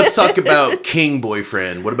 Well, let's talk about King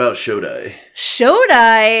Boyfriend. What about Shodai?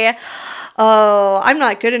 Shodai? Oh, I'm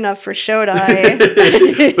not good enough for Shodai.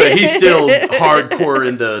 But he's still hardcore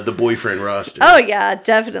in the boyfriend roster. Oh yeah,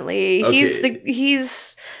 definitely. Okay.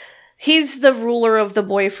 He's the ruler of the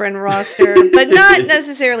boyfriend roster, but not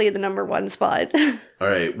necessarily the number one spot. All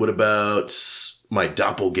right, what about my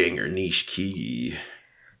doppelganger, Nishiki?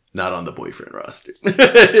 Not on the boyfriend roster.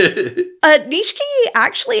 Nishiki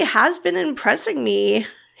actually has been impressing me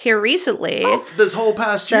here recently. Oh, this whole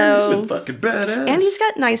past year, he's been fucking badass. And he's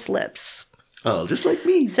got nice lips. Oh, just like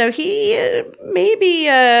me. So he maybe,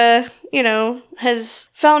 has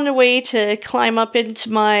found a way to climb up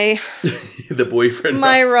into my... the boyfriend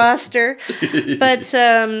my roster. But,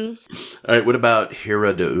 all right, what about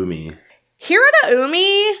Hirada Umi? Hirada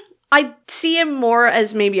Umi, I see him more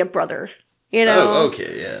as maybe a brother. You know? Oh,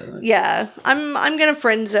 okay, yeah. Yeah, I'm gonna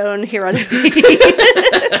friend zone Hirada Umi.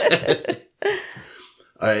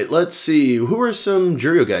 All right, let's see. Who are some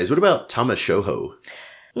Juryo guys? What about Tama Shoho?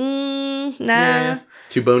 Nah.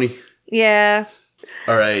 Too bony? Yeah.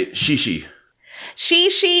 All right, Shishi.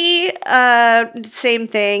 Shishi, same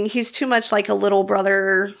thing. He's too much like a little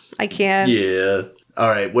brother. I can't. Yeah. All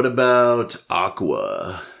right, what about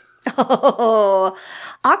Aqua? Oh,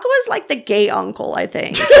 Aqua's like the gay uncle, I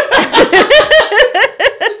think.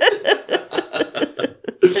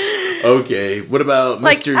 Okay, what about Mr.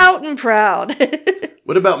 Like out and proud.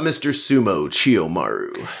 What about Mr. Sumo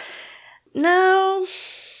Chiyomaru? No.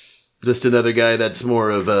 Just another guy that's more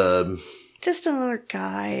of a... Just another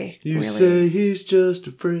guy. You really. say he's just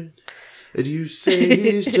a friend. And you say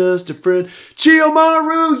he's just a friend.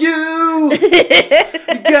 Chiyomaru, you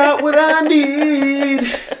got what I need.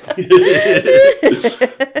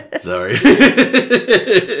 Sorry.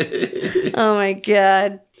 Oh my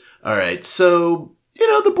god. All right, so...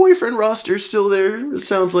 the boyfriend roster's still there. It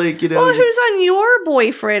sounds like, Well, who's on your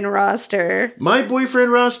boyfriend roster? My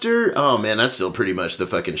boyfriend roster? Oh, man, that's still pretty much the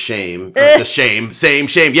fucking shame. The shame. Same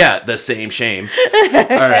shame. Yeah, the same shame.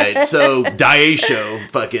 All right, so Daisho,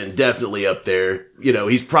 fucking definitely up there.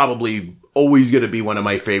 He's probably always going to be one of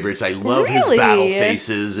my favorites. I love his Really? battle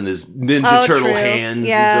faces and his Ninja Turtle true. hands.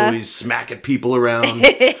 Yeah. He's always smacking people around.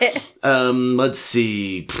 Let's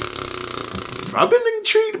see. I've been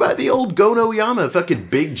intrigued by the old Gon Oyama, fucking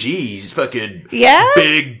Big G. He's fucking Yeah?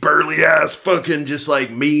 big, burly ass, fucking just like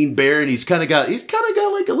mean bear. And he's kind of got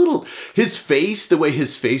like a little, his face, the way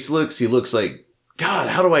his face looks, he looks like, God,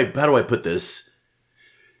 how do I put this?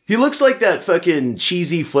 He looks like that fucking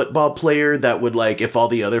cheesy football player that would like, if all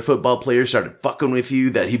the other football players started fucking with you,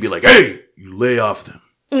 that he'd be like, hey, you lay off them.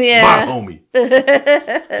 Yeah. My homie.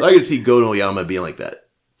 So I can see Gon Oyama being like that.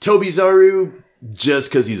 Tobizaru, just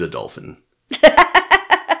because he's a dolphin.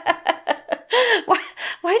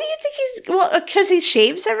 Why do you think he's... Well, because he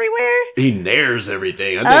shaves everywhere? He nares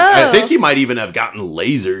everything. I think he might even have gotten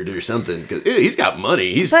lasered or something. Because he's got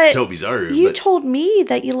money. He's But Tobizaru. You told me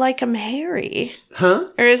that you like him hairy. Huh?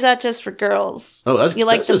 Or is that just for girls? Oh, that's You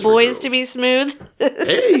like that's the just for boys girls. to be smooth?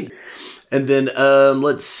 Hey. And then,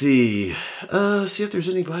 let's see. See if there's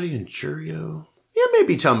anybody in Jurio. Yeah,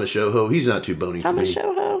 maybe Tamashoho. He's not too bony for me.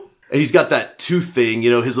 Tamashoho? And he's got that tooth thing,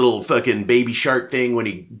 his little fucking baby shark thing when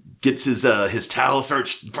he gets his towel,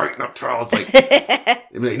 starts fighting up towel. It's like,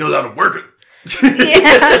 he knows how to work it.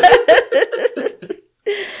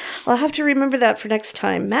 Yeah. I'll have to remember that for next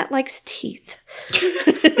time. Matt likes teeth.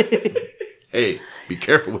 Hey, be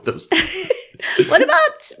careful with those teeth. What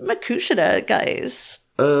about Makushita, guys?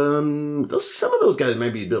 Some of those guys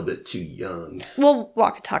might be a little bit too young. Well,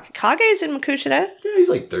 Wakataka Kage's in Makushita. Yeah, he's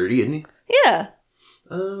like 30, isn't he? Yeah.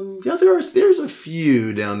 Yeah, there's a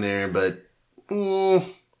few down there, but...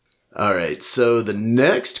 All right, so the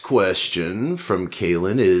next question from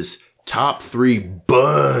Kaylin is top 3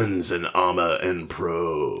 buns in AMA and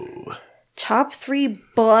Pro. Top 3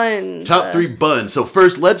 buns. Top 3 buns. So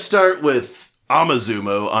first, let's start with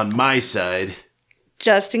Amazumo on my side.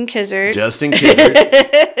 Justin Kizzard.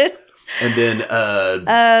 And then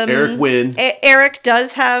Eric Wynn. Eric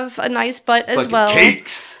does have a nice butt as Fucking well.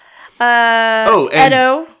 cakes. And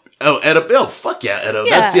Edo. Oh, Edo. Oh, fuck yeah, Edo.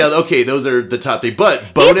 Yeah. That's okay. Those are the top 3. But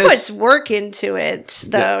He bonus. puts work into it,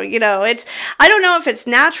 though. It's. I don't know if it's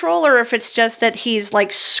natural or if it's just that he's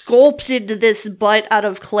like sculpted this butt out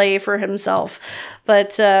of clay for himself.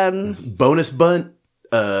 But Bonus bunt.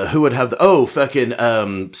 Who would have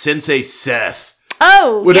fucking Sensei Seth.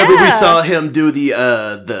 Whenever we saw him do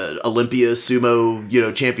the Olympia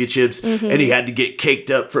sumo, championships, and he had to get caked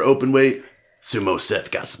up for open weight, Sumo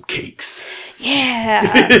Seth got some cakes. Yeah.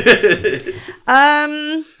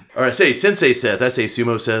 Or I say Sensei Seth, I say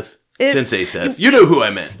Sumo Seth. Sensei Seth. You know who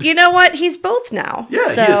I meant. You know what? He's both now. Yeah,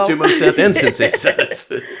 so. he is Sumo Seth and Sensei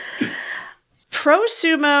Seth. Pro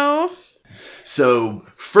Sumo. So,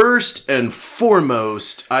 first and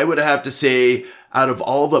foremost, I would have to say, out of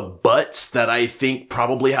all the butts that I think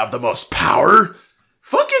probably have the most power,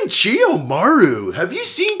 fucking Chiyomaru. Have you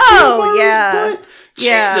seen Chiyomaru's butt?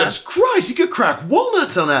 Yeah. Jesus Christ, you could crack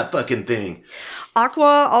walnuts on that fucking thing.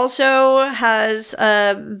 Aqua also has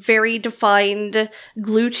very defined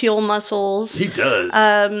gluteal muscles. He does.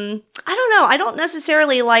 I don't know. I don't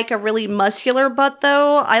necessarily like a really muscular butt,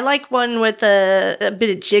 though. I like one with a bit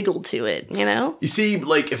of jiggle to it, You see,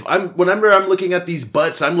 like, whenever I'm looking at these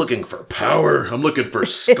butts, I'm looking for power. I'm looking for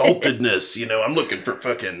sculptedness, I'm looking for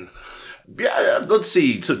fucking... Yeah, let's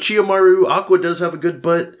see. So Chiyomaru, Aqua does have a good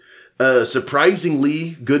butt.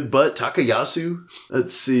 Surprisingly good butt, Takayasu.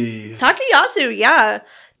 Let's see. Takayasu, yeah.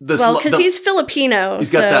 Because he's Filipino.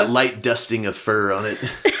 He's got that light dusting of fur on it.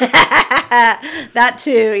 That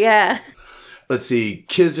too, yeah. Let's see.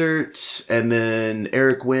 Kizzert, and then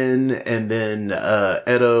Eric Wynn, and then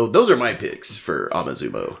Edo. Those are my picks for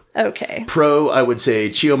Amazumo. Okay. Pro, I would say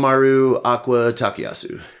Chiyomaru, Aqua,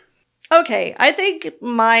 Takayasu. Okay, I think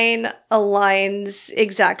mine aligns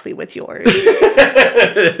exactly with yours.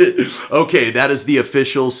 Okay, that is the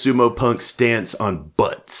official Sumo Punk stance on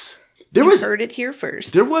butts. You heard it here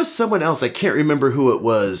first. There was someone else, I can't remember who it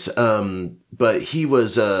was, but he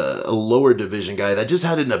was a lower division guy that just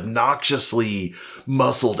had an obnoxiously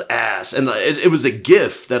muscled ass. And it was a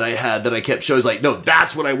gif that I had that I kept showing. I was like, no,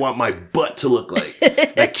 that's what I want my butt to look like.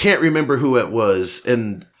 I can't remember who it was.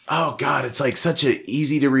 And oh God, it's like such an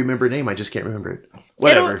easy to remember name. I just can't remember it.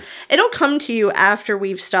 Whatever. It'll come to you after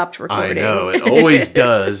we've stopped recording. I know, it always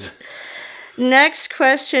does. Next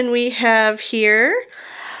question we have here.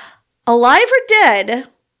 Alive or dead,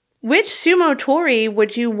 which sumo tori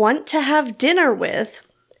would you want to have dinner with?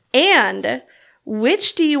 And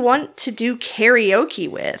which do you want to do karaoke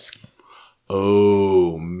with?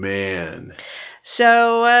 Oh, man.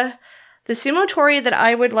 So, the sumo tori that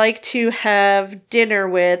I would like to have dinner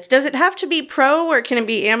with, does it have to be pro or can it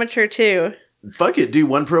be amateur too? Fuck it, do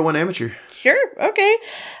 1 pro, 1 amateur. Sure. Okay.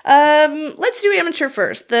 Let's do amateur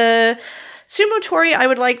first. The sumo tori I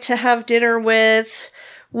would like to have dinner with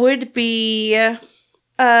would be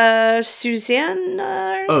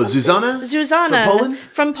Susanna. Oh, Zuzana? Zuzana From Poland?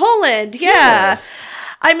 From Poland. Yeah.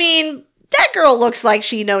 I mean, that girl looks like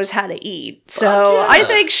she knows how to eat. So yeah. I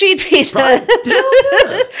think she'd be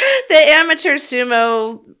the amateur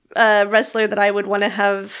sumo wrestler that I would want to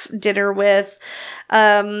have dinner with.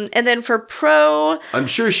 And then for pro, I'm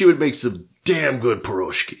sure she would make some damn good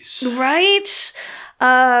pierogies. right?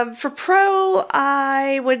 For pro,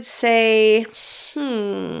 I would say,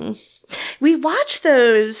 we watch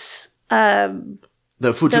those The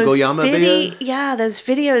Fujigoyama video? Yeah, those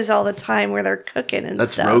videos all the time where they're cooking and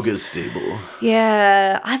That's stuff. Roga's stable.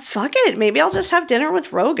 Yeah, fuck it. Maybe I'll just have dinner with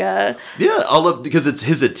Roga. Yeah, because it's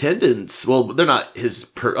his attendants. Well, they're not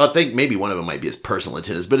his. I think maybe one of them might be his personal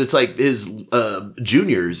attendants, but it's like his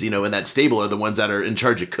juniors, in that stable are the ones that are in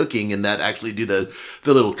charge of cooking and that actually do the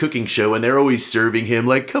little cooking show, and they're always serving him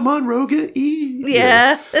like, "Come on, Roga, eat."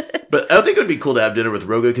 Yeah. But I think it would be cool to have dinner with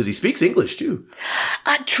Roga because he speaks English too.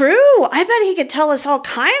 True. I bet he could tell us all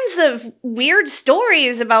kinds of weird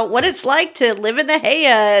stories about what it's like to live in the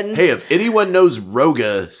Heya. And Hey, if anyone knows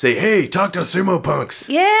Roga, say, "Hey, talk to Sumo Punks."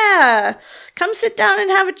 yeah, come sit down and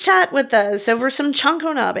have a chat with us over some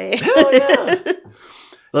chankonabe. Hell yeah.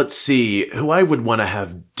 Let's see who I would want to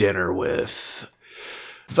have dinner with.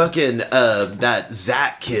 Fucking that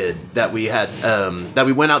Zach kid that we had that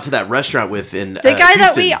we went out to that restaurant with in The guy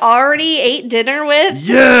that we Houston. already ate dinner with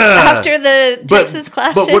Yeah. after the Texas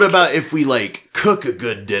Classic. But what about if we cook a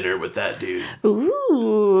good dinner with that dude?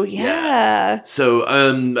 Ooh, yeah. So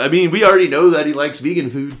I mean, we already know that he likes vegan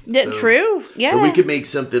food. So, True, yeah. So we could make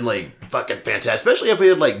something fucking fantastic, especially if we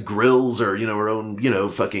had grills or our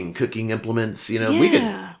own fucking cooking implements. We could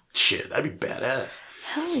that'd be badass.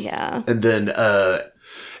 Hell yeah. And then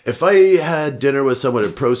if I had dinner with someone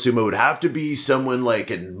in pro sumo, it would have to be someone like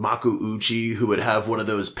in Maku Uchi who would have one of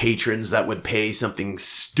those patrons that would pay something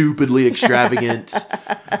stupidly extravagant.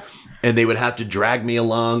 And they would have to drag me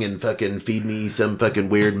along and fucking feed me some fucking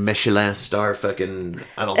weird Michelin star fucking,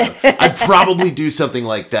 I don't know. I'd probably do something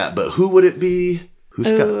like that, but who would it be?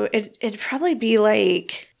 Ooh, it'd probably be I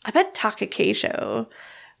bet Taka Keisho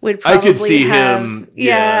would probably I could see have, him.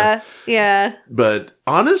 Yeah. But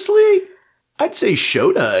honestly, I'd say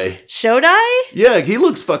Shodai. Shodai? Yeah, he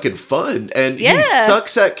looks fucking fun. And he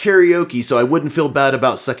sucks at karaoke, so I wouldn't feel bad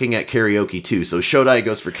about sucking at karaoke too. So Shodai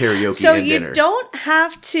goes for karaoke and dinner.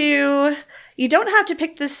 So you don't have to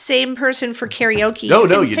pick the same person for karaoke. No,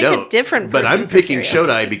 can you pick don't. A different person but I'm for picking karaoke.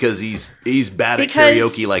 Shodai because he's bad at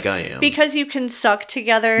karaoke like I am. Because you can suck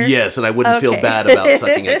together. Yes, and I wouldn't feel Okay. bad about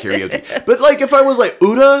sucking at karaoke. But if I was like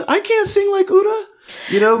Uda, I can't sing like Uda.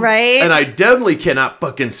 Right? And I definitely cannot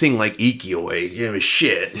fucking sing like Ikioi.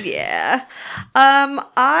 Shit. Yeah.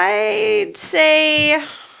 I'd say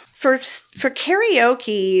for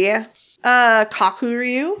karaoke,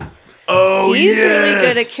 Kakuryu. Oh, He's really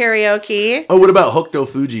good at yes. karaoke. Oh, what about Hokuto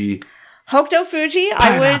Fuji? Hokuto Fuji,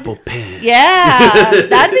 Pineapple I would. Pen. Yeah,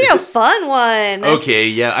 that'd be a fun one. Okay,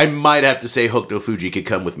 yeah, I might have to say Hokuto Fuji could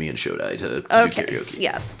come with me and Shodai to do karaoke.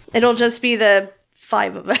 Yeah, it'll just be the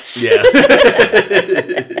 5 of us. Yeah.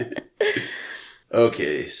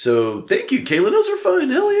 Okay, so thank you, Kaylin. Those are fun.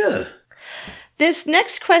 Hell yeah. This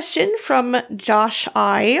next question from Josh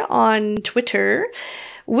I on Twitter.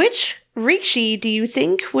 Which Rikishi do you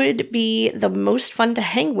think would be the most fun to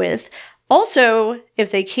hang with? Also,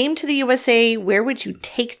 if they came to the USA, where would you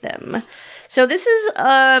take them? So this is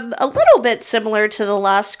a little bit similar to the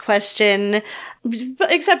last question,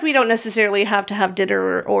 except we don't necessarily have to have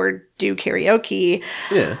dinner or do karaoke.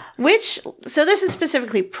 Yeah. So this is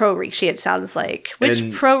specifically pro Rikishi, it sounds like.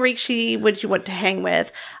 Which pro Rikishi would you want to hang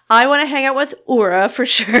with? I want to hang out with Ura for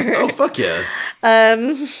sure. Oh, fuck yeah.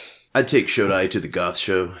 I'd take Shodai to the goth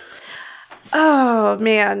show. Oh,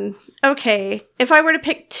 man. Okay. If I were to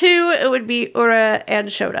pick 2, it would be Ura and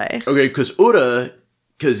Shodai. Okay,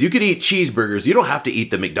 because you could eat cheeseburgers. You don't have to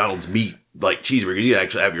eat the McDonald's meat like cheeseburgers. You can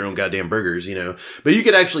actually have your own goddamn burgers, But you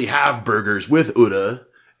could actually have burgers with Ura,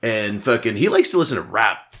 and fucking, he likes to listen to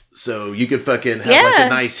rap. So you could fucking have a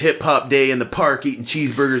nice hip hop day in the park eating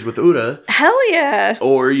cheeseburgers with Ura. Hell yeah.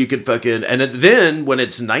 Or you could fucking, and then when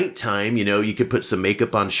it's nighttime, you could put some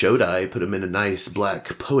makeup on Shodai, put him in a nice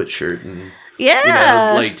black poet shirt and,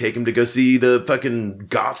 take him to go see the fucking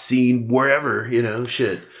goth scene wherever,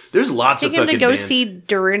 shit. There's lots of Take him fucking to go bands. see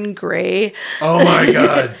Duran Gray. Oh my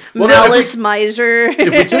god. Malice Miser.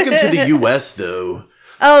 If we took him to the US though,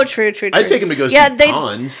 Oh, true. I'd take him to go see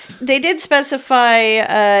Pons. They did specify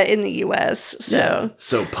in the US, so. Yeah.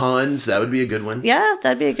 So Pons, that would be a good one. Yeah,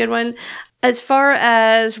 that'd be a good one. As far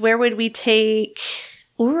as where would we take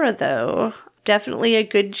Ura, though? Definitely a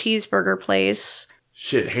good cheeseburger place.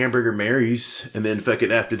 Shit, Hamburger Mary's, and then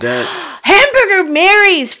fucking after that. Hamburger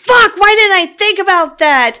Mary's! Fuck, why didn't I think about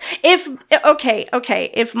that?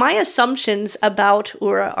 If my assumptions about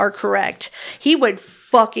Ura are correct, he would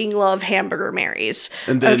fucking love Hamburger Mary's.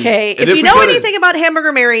 And then, okay, and if you know we go to- anything about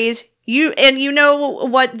Hamburger Mary's, you know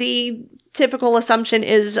what the typical assumption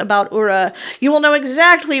is about Ura, you will know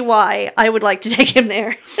exactly why I would like to take him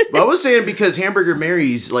there. Well, I was saying because Hamburger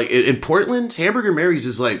Mary's, like in Portland, Hamburger Mary's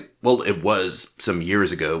is like, well, it was some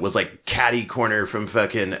years ago, was like catty corner from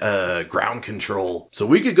fucking Ground Control. So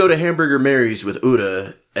we could go to Hamburger Mary's with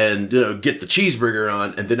Uda and get the cheeseburger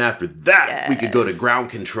on, and then after that, we could go to Ground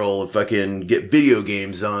Control and fucking get video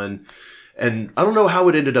games on. And I don't know how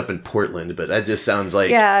it ended up in Portland, but that just sounds like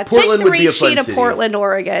Portland take the would be a fun sheet of city. Portland,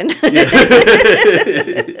 Oregon.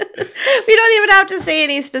 We don't even have to say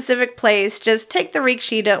any specific place. Just take the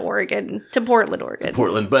Rikishita, Oregon, to Portland, Oregon.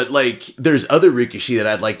 Portland, but like, there's other rikishi that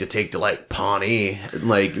I'd like to take to like Pawnee, and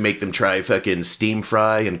like make them try fucking steam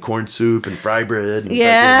fry and corn soup and fry bread.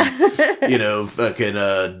 And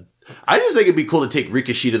fucking, I just think it'd be cool to take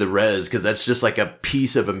Rikishi to the Res, because that's just like a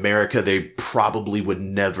piece of America they probably would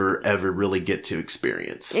never, ever really get to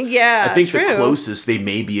experience. Yeah, I think true. the closest they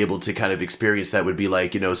may be able to kind of experience that would be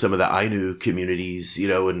like, some of the Ainu communities,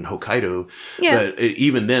 in Hokkaido. Yeah. But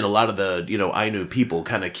even then, a lot of the, Ainu people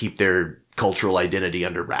kind of keep their cultural identity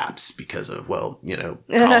under wraps because of,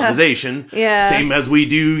 colonization. Yeah. Same as we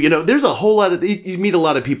do, there's a whole lot of, you meet a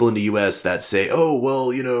lot of people in the U.S. that say, oh,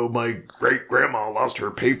 well, my great grandma lost her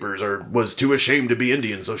papers or was too ashamed to be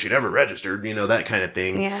Indian, so she never registered, that kind of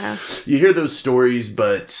thing. Yeah. You hear those stories,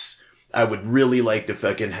 but I would really like to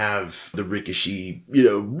fucking have the Rikishi,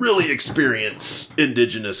 really experience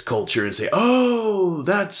indigenous culture and say, oh,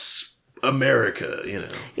 that's America,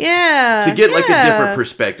 Yeah. to get like a different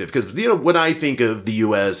perspective. Because, when I think of the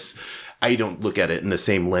U.S., I don't look at it in the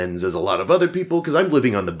same lens as a lot of other people, because I'm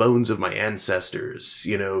living on the bones of my ancestors,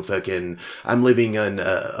 I'm living in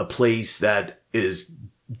a place that is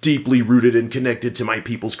deeply rooted and connected to my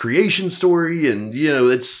people's creation story. And,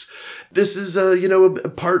 this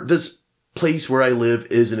place where I live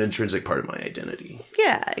is an intrinsic part of my identity.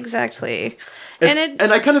 Yeah, exactly. And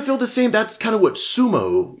I kind of feel the same. That's kind of what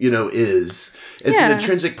sumo, is. It's an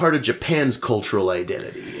intrinsic part of Japan's cultural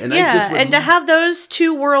identity. And and to have those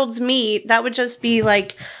two worlds meet, that would just be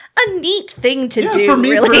like a neat thing to do. For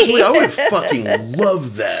me really. personally, I would fucking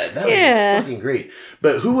love that. That would be fucking great.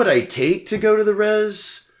 But who would I take to go to the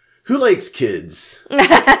Res? Who likes kids?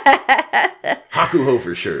 Hakuho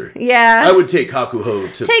for sure. Yeah. I would take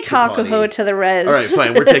Hakuho to Hakuho Pawnee. to the Res. All right,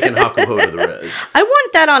 fine. We're taking Hakuho to the Res. I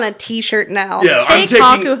want that on a t-shirt now. Yeah, I'm Take taking-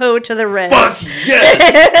 Hakuho to the Res. Fuck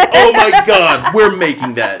yes! Oh my god, we're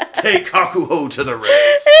making that. Take Hakuho to the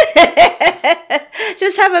Res.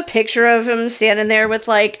 Just have a picture of him standing there with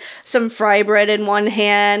like some fry bread in one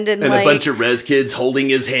hand and And like a bunch of Res kids holding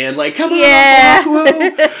his hand like, come on, Yeah.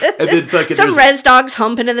 Hakuho. And then fucking some there's- Res dogs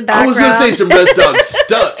humping in the I background. was gonna say some Res dogs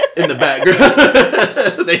stuck in the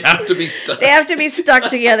background. They have to be stuck. They have to be stuck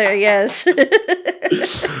together, yes.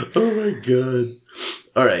 Oh my god.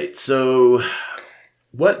 Alright, so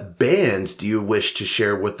what band do you wish to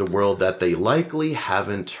share with the world that they likely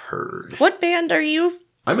haven't heard? What band are you?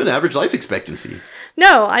 I'm an average life expectancy.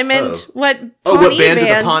 No, I meant what Pawnee what band of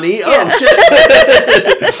the Pawnee? Yeah. Oh,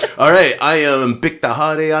 shit. All right, I am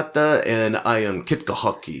Piktahareata, and I am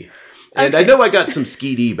Kitkahaki. And I know I got some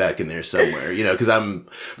Ski-Dee back in there somewhere, because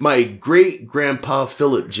my great-grandpa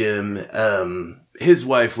Philip Jim, his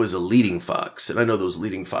wife was a leading fox, and I know those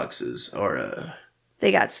leading foxes are,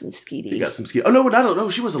 They got some Ski-Dee. they got some Ski. Oh, no, I don't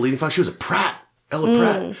know. She was a leading fox. She was a Pratt. Ella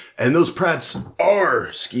Pratt. And those Pratts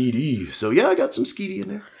are Ski-Dee. So, yeah, I got some Ski-Dee in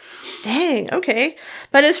there. Dang, okay.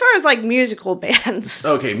 But as far as like musical bands.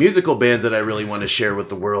 Okay, musical bands that I really want to share with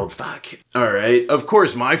the world. Fuck. All right. Of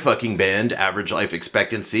course, my fucking band, Average Life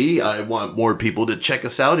Expectancy. I want more people to check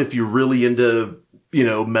us out if you're really into,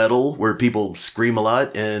 metal, where people scream a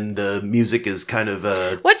lot and the music is kind of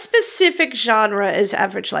What specific genre is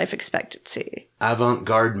Average Life Expectancy?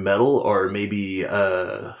 avant-garde metal, or maybe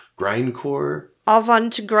grindcore,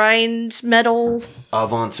 Avant grind metal,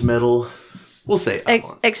 avant metal. We'll say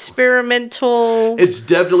avant. experimental, It's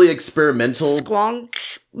definitely experimental. squonk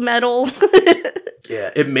metal.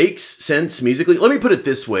 Yeah, it makes sense musically. Let me put it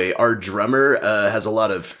this way. Our drummer has a lot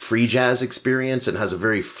of free jazz experience and has a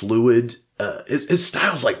very fluid... his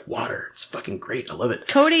style's like water. It's fucking great. I love it.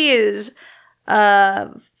 Cody is a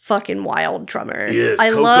fucking wild drummer. He is. I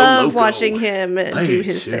Coco love Loco. watching him I do do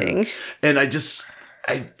his too. thing. And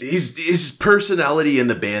his personality in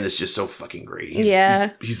the band is just so fucking great.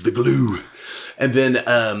 He's the glue. And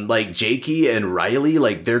then, like, Jakey and Riley,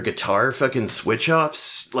 like, their guitar fucking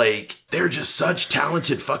switch-offs, like, they're just such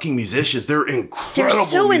talented fucking musicians. They're incredible They're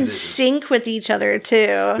so in musicians. sync with each other,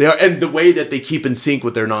 too. They are, and the way that they keep in sync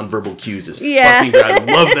with their nonverbal cues is Yeah. fucking great.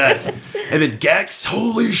 I love that. And then Gex,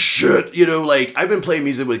 holy shit. You know, like, I've been playing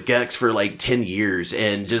music with Gex for, like, 10 years.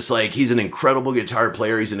 And just, like, he's an incredible guitar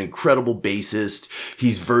player. He's an incredible bassist.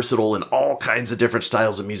 He's versatile in all kinds of different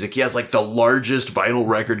styles of music. He has, like, the largest vinyl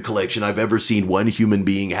record collection I've ever seen one human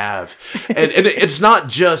being have. And it's not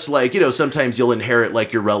just, like, you know, sometimes you'll inherit,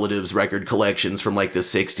 like, your relatives' record collections from, like, the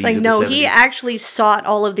 60s Like, or no, the 70s. he actually sought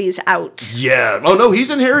all of these out. Yeah. Oh, no, he's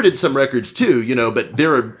inherited some records too, you know, but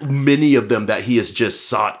there are many of them that he has just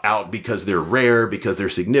sought out because they're rare, because they're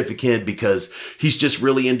significant, because he's just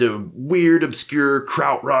really into weird, obscure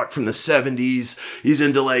krautrock from the 70s. He's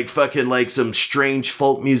into, like, fucking, like, some strange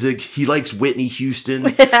folk music. He likes Whitney Houston.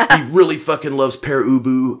 He really fucking loves Per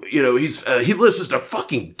Ubu. You know, he listens to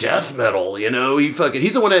fucking death metal, you know? He's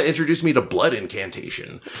the one that introduced me to Blood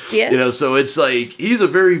Incantation. Yeah. You know, so it's like, he's a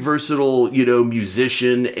very versatile, you know,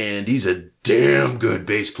 musician, and he's a damn good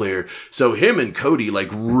bass player. So him and Cody, like,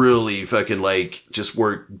 really fucking, like, just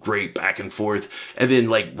work great back and forth. And then,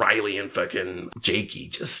 like, Riley and fucking Jakey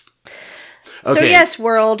just... So yes,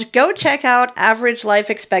 world, go check out Average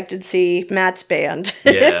Life Expectancy, Matt's band.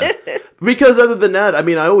 Yeah. Because other than that, I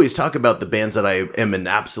mean, I always talk about the bands that I am in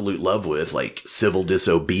absolute love with, like Civil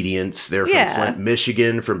Disobedience. They're from Flint,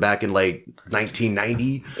 Michigan, from back in, like,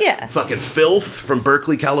 1990. Yeah. Fucking Filth from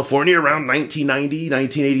Berkeley, California, around 1990,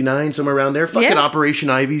 1989, somewhere around there. Fucking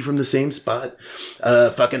Operation Ivy from the same spot.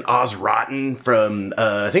 Fucking Oz Rotten from,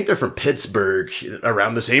 I think they're from Pittsburgh,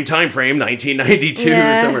 around the same time frame, 1992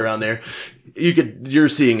 or somewhere around there. You're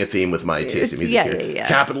seeing a theme with my taste in music here. Yeah.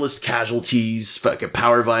 Capitalist Casualties, fucking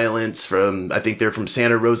Power Violence from, I think they're from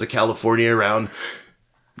Santa Rosa, California, around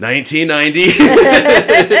 1990.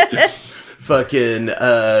 Fucking,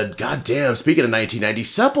 goddamn, speaking of 1990,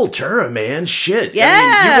 Sepultura, man, shit. Yeah.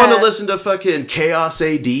 I mean, you want to listen to fucking Chaos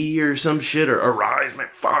AD or some shit, or Arise, man,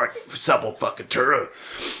 fuck, Sepultura.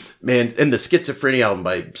 Man, and the Schizophrenia album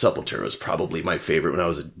by Sepultura was probably my favorite when I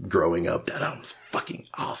was growing up. That album's fucking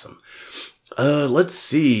awesome. Let's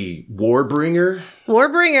see. Warbringer.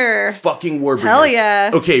 Fucking Warbringer. Hell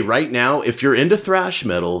yeah. Okay, right now, if you're into thrash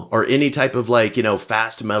metal or any type of, like, you know,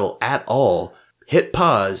 fast metal at all, hit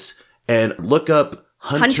pause and look up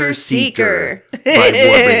Hunter Seeker by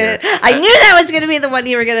Warbringer. I knew that was going to be the one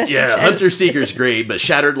you were going to suggest. Yeah, Hunter Seeker's great, but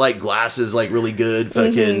Shattered Like Glass is, like, really good.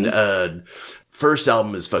 Fucking, first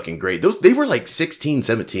album is fucking great. They were like 16,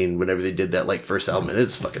 17 whenever they did that, like, first album, and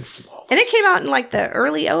it's fucking flawless. And it came out in, like, the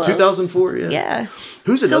early 2004, yeah. Yeah.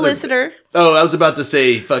 Who's another? Solicitor. Oh, I was about to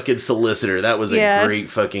say fucking Solicitor. That was a Yeah. great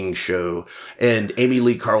fucking show. And Amy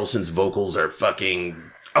Lee Carlson's vocals are fucking,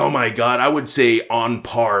 oh my god, I would say on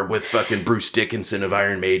par with fucking Bruce Dickinson of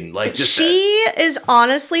Iron Maiden. Like, just She is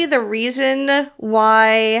honestly the reason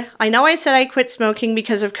why, I know I said I quit smoking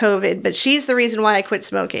because of COVID, but she's the reason why I quit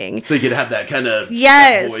smoking. so you could have that kind of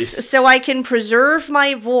Yes, voice. so I can preserve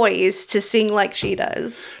my voice to sing like she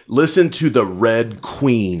does. Listen to The Red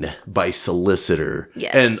Queen by Solicitor.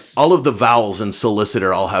 Yes. And all of the vowels in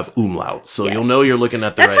Solicitor all have umlauts, so Yes. you'll know you're looking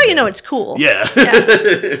at the That's right how you know band. it's cool. Yeah.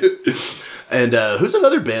 And who's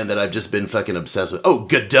another band that I've just been fucking obsessed with? Oh,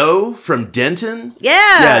 Godot from Denton?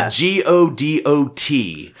 Yeah. Yeah,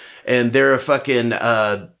 Godot. And they're a fucking,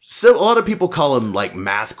 so a lot of people call them like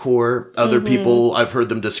mathcore. Other people, I've heard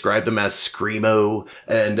them describe them as screamo,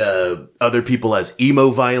 and other people as emo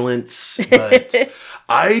violence. But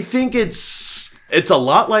I think it's a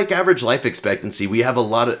lot like Average Life Expectancy. We have a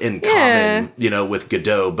lot in common, you know, with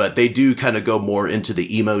Godot, but they do kind of go more into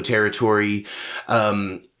the emo territory.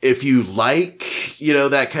 If you like, you know,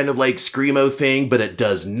 that kind of like screamo thing, but it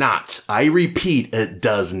does not, I repeat, it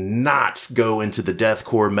does not go into the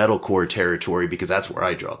deathcore, metalcore territory, because that's where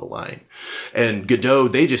I draw the line. And Godot,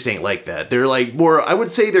 they just ain't like that. They're like more, I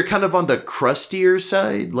would say they're kind of on the crustier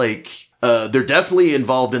side, like, they're definitely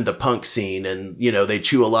involved in the punk scene, and, you know, they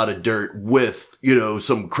chew a lot of dirt with, you know,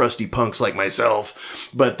 some crusty punks like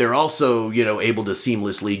myself, but they're also, you know, able to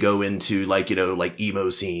seamlessly go into, like, you know, like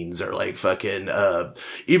emo scenes, or like fucking,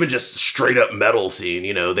 even just straight up metal scene,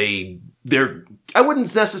 you know, they're, I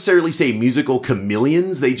wouldn't necessarily say musical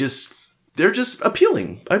chameleons, they're just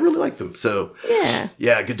appealing. I really like them. So,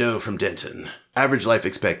 yeah, Godot from Denton. Average Life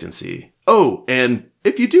Expectancy. Oh, and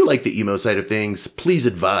if you do like the emo side of things, please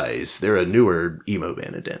advise. They're a newer emo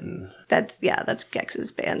band in Denton. That's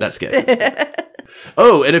Gex's band. That's good.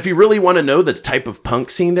 Oh, and if you really want to know the type of punk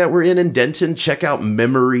scene that we're in Denton, check out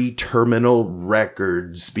Memory Terminal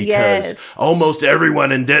Records, because Yes. almost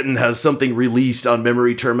everyone in Denton has something released on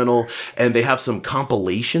Memory Terminal, and they have some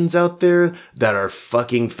compilations out there that are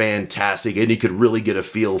fucking fantastic, and you could really get a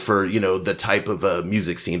feel for, you know, the type of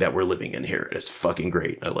music scene that we're living in here. It's fucking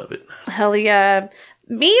great. I love it. Hell yeah.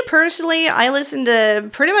 Me personally, I listen to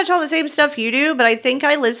pretty much all the same stuff you do, but I think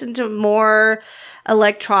I listen to more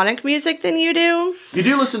electronic music than you do. You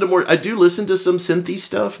do listen to more. I do listen to some synthy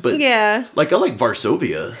stuff, but Yeah. like I like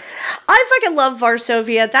Varsovia. I fucking love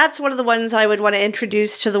Varsovia. That's one of the ones I would want to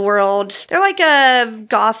introduce to the world. They're like a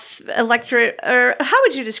goth electro, or how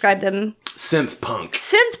would you describe them? Synth punk.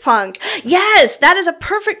 Synth punk. Yes, that is a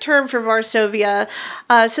perfect term for Varsovia.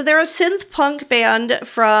 So they're a synth punk band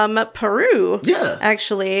from Peru. Yeah.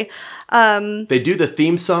 Actually. They do the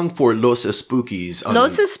theme song for Los Spookies.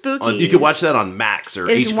 Los Spookies. You can watch that on Max or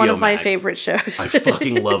Is HBO one of my Max. favorite shows. I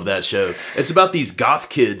fucking love that show. It's about these goth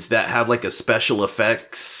kids that have like a special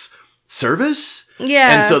effects service.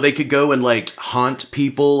 Yeah. And so they could go and like haunt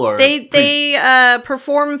people or They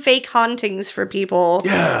perform fake hauntings for people.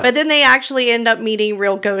 Yeah. But then they actually end up meeting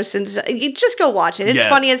real ghosts. And you just go watch it. It's Yeah,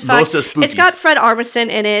 funny as fuck. Los Spookies. It's got Fred Armisen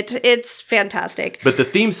in it. It's fantastic. But the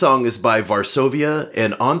theme song is by Varsovia,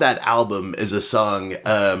 and on that album is a song,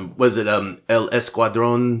 was it El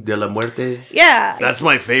Escuadrón de la Muerte? Yeah. That's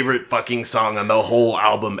my favorite fucking song on the whole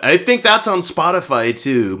album. I think that's on Spotify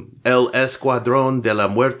too. El Escuadrón de la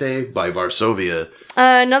Muerte by Varsovia.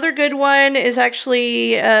 Another good one is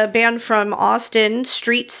actually a band from Austin,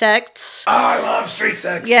 Street Sects. Oh, I love Street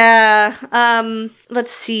Sex. Yeah.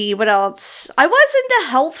 Let's see what else. I was into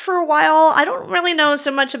Health for a while. I don't really know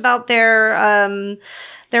so much about their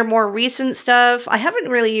more recent stuff. I haven't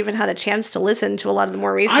really even had a chance to listen to a lot of the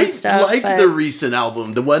more recent I stuff. like but- the recent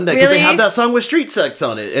album, the one that because they Really? have that song with Street Sex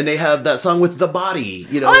on it, and they have that song with The Body.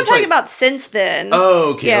 You know, Oh, I'm it's talking like- about since then.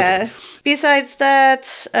 Oh, okay. yeah. Okay. Besides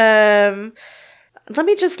that, let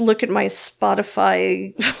me just look at my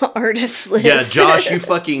Spotify artist list. Yeah, Josh, you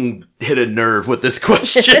fucking hit a nerve with this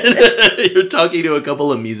question. You're talking to a couple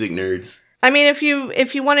of music nerds. I mean, if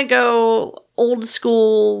you want to go old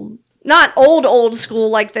school, not old school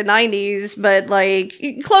like the 90s, but like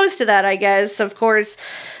close to that, I guess. Of course,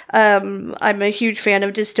 I'm a huge fan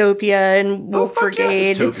of Dystopia and Wolf fuck yeah,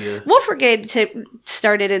 Brigade. Dystopia. Wolf Brigade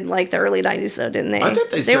started in like the early 90s, though, didn't they? I thought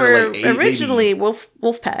they were started, like, originally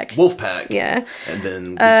Wolfpack. Wolfpack. Yeah. And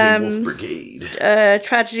then became Wolf Brigade.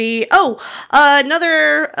 Tragedy. Oh,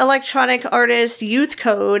 another electronic artist, Youth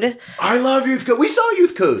Code. I love Youth Code. We saw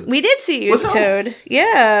Youth Code. We did see Youth With Elf. Code.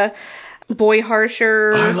 Yeah. Boy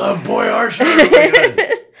Harsher. I love Boy Harsher. Oh my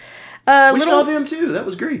God. We little- saw them too. That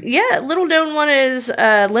was great. Yeah, little known one is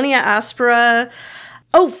Linnea Aspera.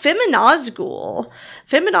 Oh, Feminazgul.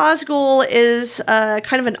 Feminazgul is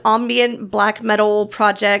kind of an ambient black metal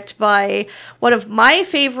project by one of my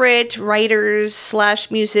favorite writers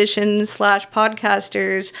 / musicians /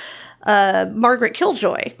 podcasters, Margaret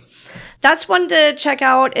Killjoy. That's one to check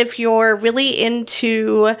out if you're really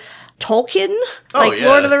into Tolkien, like yeah.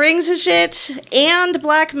 Lord of the Rings and shit, and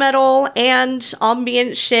black metal, and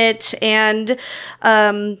ambient shit, and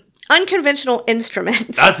unconventional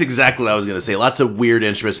instruments. That's exactly what I was going to say. Lots of weird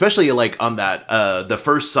instruments, especially like on that, the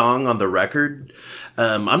first song on the record.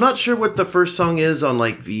 I'm not sure what the first song is on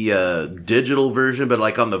like the digital version, but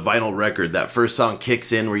like on the vinyl record, that first song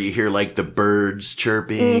kicks in where you hear like the birds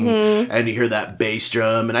chirping and you hear that bass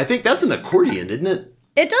drum. And I think that's an accordion, isn't it?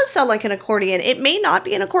 It does sound like an accordion. It may not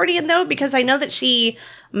be an accordion, though, because I know that she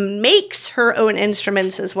makes her own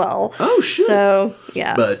instruments as well. Oh, shit. So,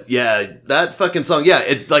 yeah. But yeah, that fucking song, yeah,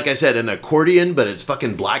 it's like I said, an accordion, but it's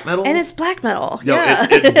fucking black metal. And it's black metal. No, yeah.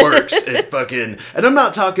 it works. It fucking, and I'm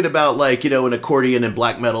not talking about like, you know, an accordion and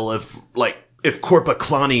black metal if Corpa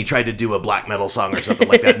Klani tried to do a black metal song or something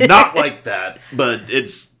like that. Not like that, but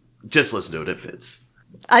it's, just listen to it, it fits.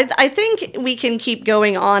 I think we can keep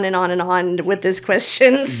going on and on and on with this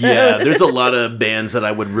question. So. Yeah, there's a lot of bands that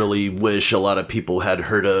I would really wish a lot of people had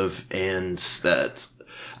heard of and that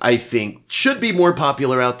I think should be more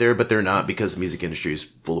popular out there, but they're not because the music industry is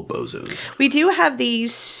full of bozos. We do have the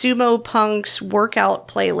Sumo Punks workout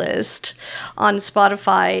playlist on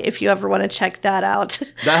Spotify if you ever want to check that out.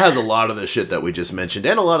 That has a lot of the shit that we just mentioned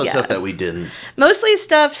and a lot of Yeah. stuff that we didn't. Mostly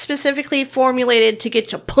stuff specifically formulated to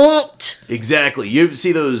get you pumped. Exactly. You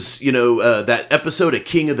see those, you know, that episode of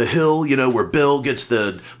King of the Hill, you know, where Bill gets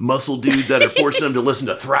the muscle dudes that are forcing him to listen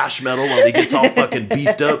to thrash metal while he gets all fucking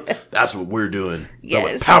beefed up? That's what we're doing. But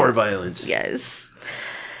with Yes. power violence. Yes.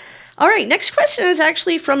 All right, next question is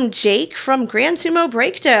actually from Jake from Grand Sumo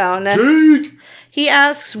Breakdown. Jake! He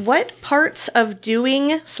asks, what parts of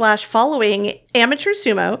doing/following amateur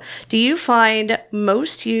sumo do you find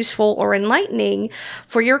most useful or enlightening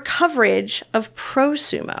for your coverage of pro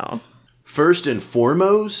sumo? First and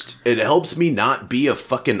foremost, it helps me not be a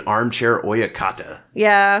fucking armchair oyakata.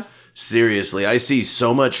 Yeah. Seriously, I see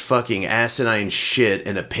so much fucking asinine shit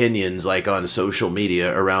and opinions like on social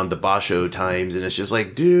media around the Basho times, and it's just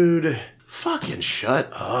like, dude, fucking shut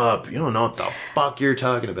up. You don't know what the fuck you're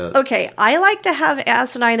talking about. Okay, I like to have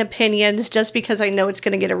asinine opinions just because I know it's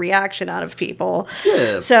going to get a reaction out of people.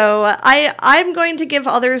 Yeah. So I'm going to give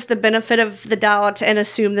others the benefit of the doubt and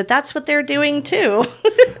assume that that's what they're doing too.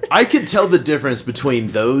 I can tell the difference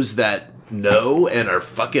between those that know and are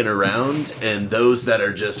fucking around and those that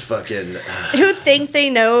are just fucking Who think they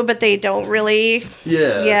know, but they don't really.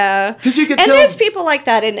 yeah. Yeah. Because you can And tell. there's people like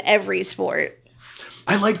that in every sport.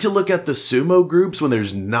 I like to look at the sumo groups when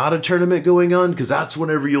there's not a tournament going on, because that's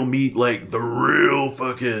whenever you'll meet like the real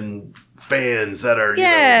fucking fans that are, you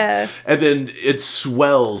Yeah. know, and then it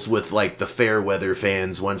swells with like the fair weather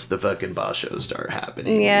fans once the fucking Bashos start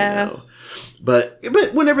happening. Yeah. You know? But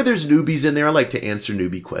whenever there's newbies in there, I like to answer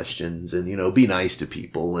newbie questions and, you know, be nice to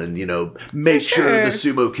people and, you know, make sure the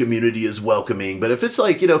sumo community is welcoming. But if it's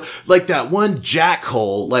like, you know, like that one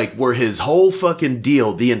jackhole, like where his whole fucking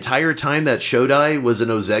deal, the entire time that Shodai was an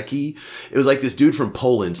Ozeki, it was like this dude from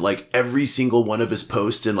Poland, like every single one of his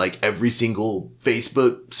posts in like every single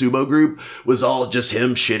Facebook sumo group was all just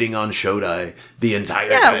him shitting on Shodai the entire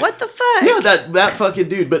time. Yeah, what the fuck? Yeah, that fucking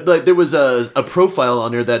dude. But like, there was a profile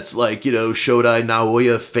on there that's like, you know, Shodai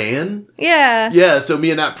Naoya fan. Yeah. Yeah, so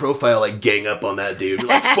me and that profile like gang up on that dude. We're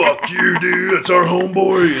like, fuck you, dude. It's our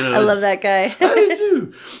homeboy. You know, I love that guy. I do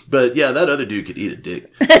too. But yeah, that other dude could eat a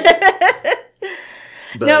dick.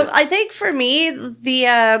 But, No, I think for me,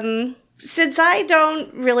 the since I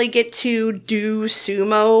don't really get to do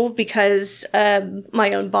sumo because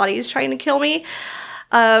my own body is trying to kill me,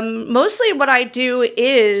 mostly what I do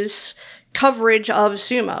is coverage of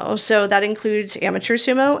sumo. So that includes amateur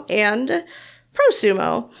sumo and pro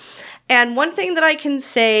sumo. And one thing that I can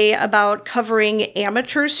say about covering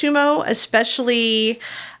amateur sumo, especially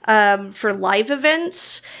for live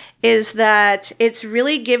events, is that it's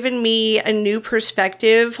really given me a new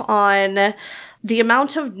perspective on the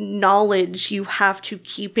amount of knowledge you have to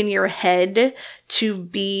keep in your head to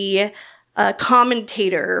be a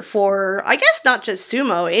commentator for, I guess, not just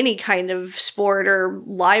sumo, any kind of sport or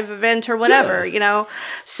live event or whatever, you know?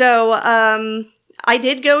 So, I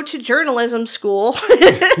did go to journalism school,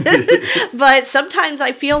 but sometimes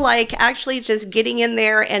I feel like actually just getting in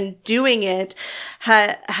there and doing it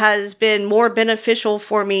has been more beneficial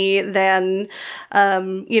for me than,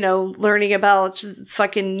 you know, learning about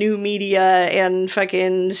fucking new media and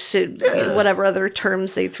fucking whatever other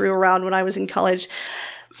terms they threw around when I was in college.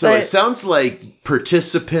 So it sounds like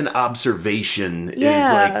participant observation is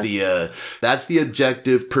like that's the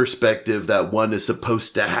objective perspective that one is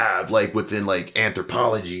supposed to have, like within like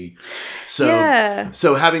anthropology. So,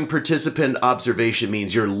 so having participant observation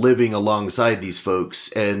means you're living alongside these folks,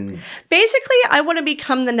 and basically I want to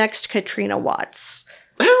become the next Katrina Watts.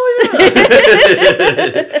 Hell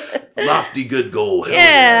yeah! Lofty good goal. Hell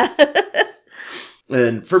yeah.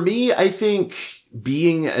 And for me, I think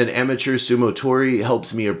being an amateur sumo tori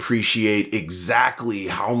helps me appreciate exactly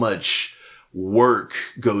how much work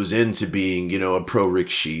goes into being, you know, a pro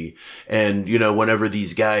rikishi. And, you know, whenever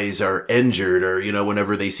these guys are injured or, you know,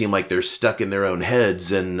 whenever they seem like they're stuck in their own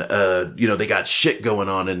heads and, you know, they got shit going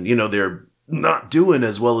on and, you know, they're not doing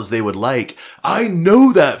as well as they would like. I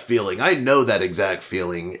know that feeling. I know that exact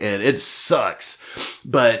feeling, and it sucks.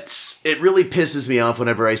 But it really pisses me off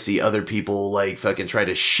whenever I see other people like fucking try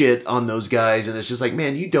to shit on those guys, and it's just like,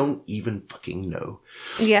 man, you don't even fucking know.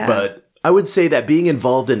 Yeah. But I would say that being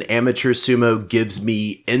involved in amateur sumo gives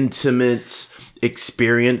me intimate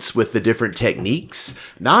experience with the different techniques,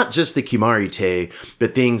 not just the Kimari-te,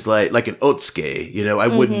 but things like an Otsuke. You know, I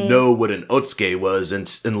wouldn't know what an Otsuke was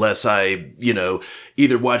unless I, you know,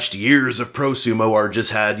 either watched years of pro sumo or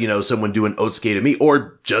just had, you know, someone do an Otsuke to me,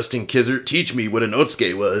 or Justin Kizzert teach me what an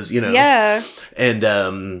Otsuke was, you know. Yeah. And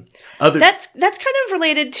that's kind of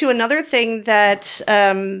related to another thing that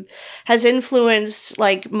has influenced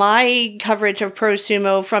like my coverage of pro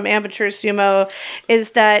sumo from amateur sumo,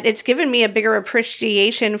 is that it's given me a bigger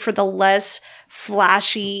appreciation for the less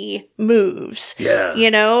flashy moves. Yeah. You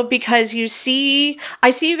know, because I see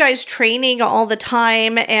you guys training all the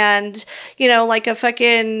time, and, you know, like a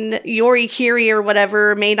fucking Yorikiri or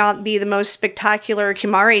whatever may not be the most spectacular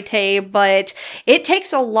Kimari-te, but it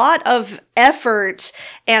takes a lot of effort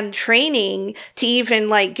and training to even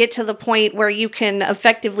like get to the point where you can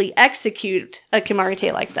effectively execute a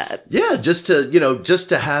Kimarite like that. Yeah, just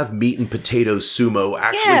to have meat and potatoes sumo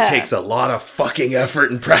actually takes a lot of fucking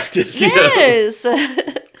effort and practice. Yes.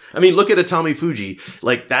 I mean, look at Atami Fuji.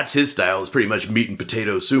 Like, that's his style, is pretty much meat and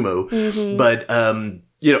potato sumo. Mm-hmm. But,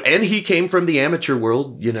 and he came from the amateur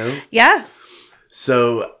world, Yeah.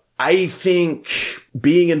 So I think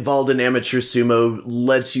being involved in amateur sumo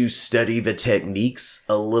lets you study the techniques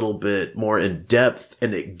a little bit more in depth,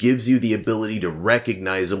 and it gives you the ability to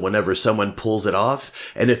recognize them whenever someone pulls it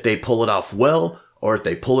off, and if they pull it off well, or if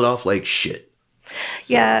they pull it off like shit.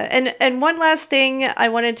 So. Yeah, and one last thing I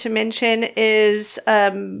wanted to mention is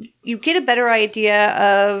you get a better idea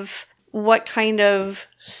of what kind of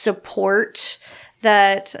support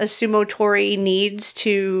that a sumo tori needs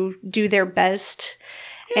to do their best.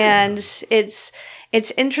 And it's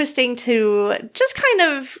interesting to just kind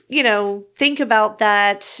of, think about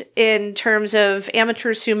that in terms of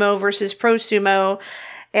amateur sumo versus pro sumo,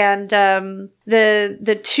 and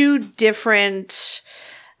the two different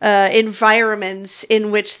environments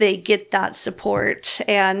in which they get that support,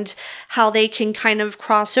 and how they can kind of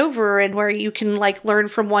cross over, and where you can like learn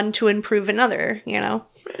from one to improve another, Yeah.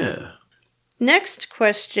 Next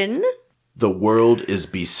question. The world is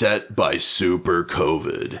beset by super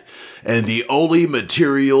COVID, and the only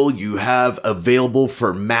material you have available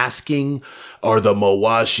for masking are the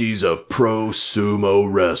mawashis of pro sumo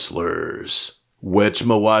wrestlers. Which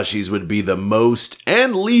mawashis would be the most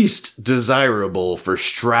and least desirable for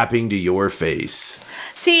strapping to your face?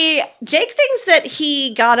 See, Jake thinks that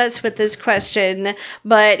he got us with this question,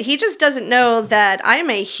 but he just doesn't know that I'm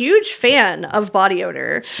a huge fan of body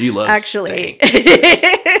odor. She loves actually.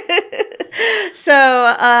 stank.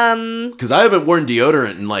 So, because I haven't worn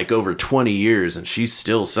deodorant in like over 20 years, and she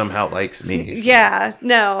still somehow likes me. So. Yeah,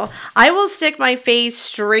 no. I will stick my face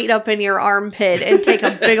straight up in your armpit and take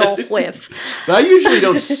a big ol' whiff. But I usually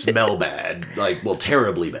don't smell bad,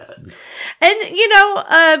 terribly bad.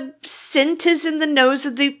 And, scent is in the nose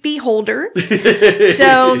of the beholder.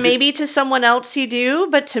 So maybe to someone else you do,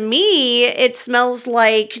 but to me, it smells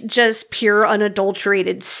like just pure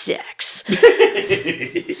unadulterated sex.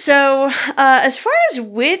 So, as far as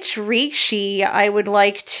which rikishi I would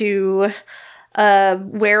like to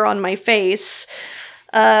wear on my face,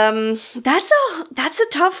 that's a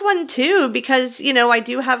tough one too, because, I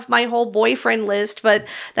do have my whole boyfriend list, but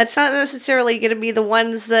that's not necessarily going to be the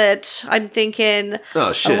ones that I'm thinking,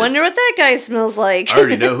 oh shit, I wonder what that guy smells like. I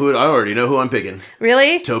already know who I'm picking.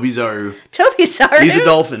 Really? Tobizaru. Tobizaru? He's a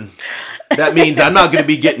dolphin. That means I'm not going to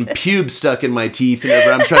be getting pubes stuck in my teeth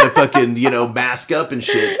whenever I'm trying to fucking, mask up and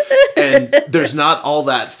shit. And there's not all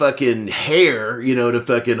that fucking hair, to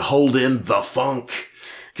fucking hold in the funk.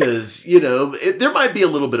 Because, there might be a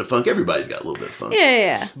little bit of funk. Everybody's got a little bit of funk.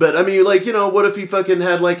 Yeah. But, I mean, what if he fucking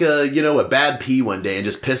had, a bad pee one day and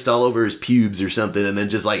just pissed all over his pubes or something, and then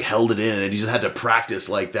just, held it in, and he just had to practice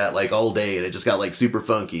like that, all day, and it just got, super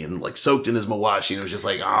funky and, soaked in his mawashi, and it was just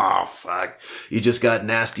oh, fuck. You just got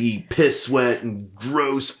nasty piss sweat and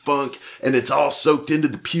gross funk, and it's all soaked into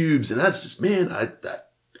the pubes, and that's just, man,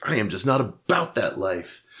 I am just not about that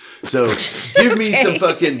life. So, give me some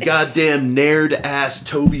fucking goddamn nerd-ass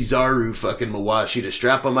Tobizaru fucking mawashi to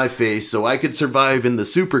strap on my face so I could survive in the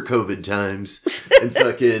super COVID times and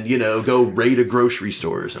fucking, go raid a grocery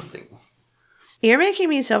store or something. You're making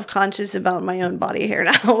me self-conscious about my own body hair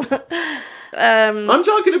now. I'm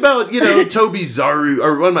talking about, Tobizaru,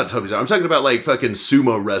 or well, not Tobizaru, I'm talking about, fucking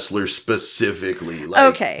sumo wrestlers specifically.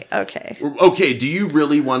 Okay. Okay, do you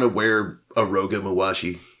really want to wear a Roga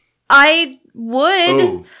mawashi? I would.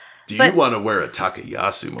 Oh. Do you want to wear a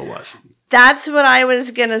Takayasu mawashi? That's what I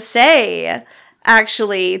was going to say.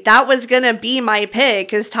 Actually, that was going to be my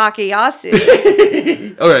pick, is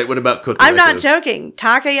Takayasu. All right, what about Kotoeko? I'm not joking.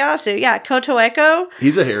 Takayasu. Yeah, Kotoeko.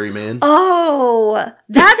 He's a hairy man. Oh,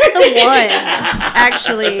 that's the one,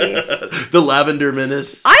 actually. The Lavender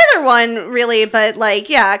Menace. Either one, really, but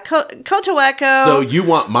Kotoeko. So you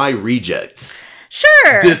want my rejects.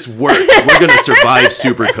 Sure. This works. We're going to survive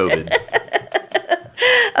super COVID.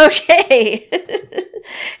 Okay.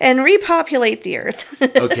 And repopulate the earth.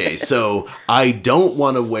 Okay, so I don't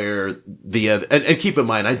want to wear the other, and keep in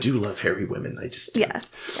mind, I do love hairy women. Yeah.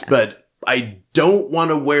 But I don't want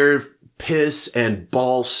to wear piss and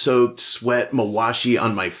ball-soaked sweat mawashi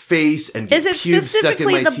on my face and get pubes stuck in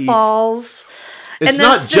my teeth. Is it specifically the balls? It's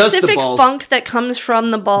not just the balls. And the specific funk that comes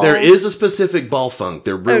from the balls. There is a specific ball funk.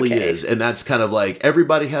 There really is. And that's kind of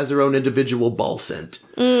everybody has their own individual ball scent.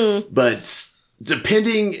 But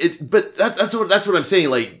Depending, but that's what I'm saying.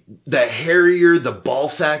 Like, the hairier the ball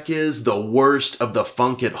sack is, the worst of the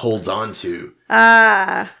funk it holds on to.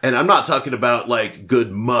 Ah. And I'm not talking about like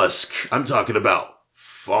good musk. I'm talking about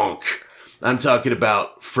funk. I'm talking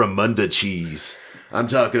about Fromunda cheese. I'm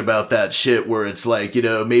talking about that shit where it's like, you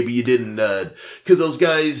know, maybe you didn't, cause those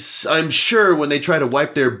guys, I'm sure when they try to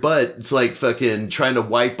wipe their butt, it's like fucking trying to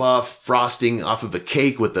wipe off frosting off of a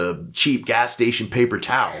cake with a cheap gas station paper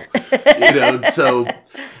towel. You know, so,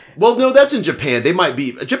 well, no, that's in Japan.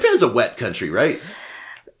 Japan's a wet country, right?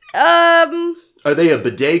 Are they a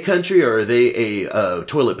bidet country or are they a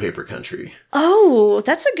toilet paper country? Oh,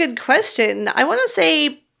 that's a good question. I want to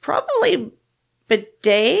say probably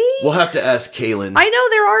bidet? We'll have to ask Kaylin. I know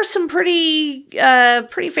there are some pretty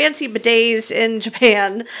fancy bidets in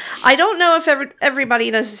Japan. I don't know if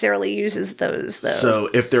everybody necessarily uses those, though. So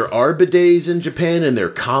if there are bidets in Japan and they're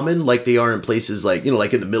common, like they are in places like, you know,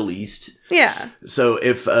 like in the Middle East. Yeah. So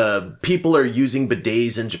if people are using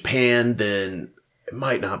bidets in Japan, then it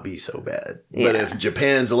might not be so bad. Yeah. But if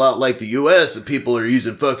Japan's a lot like the US and people are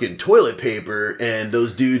using fucking toilet paper and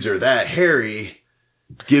those dudes are that hairy...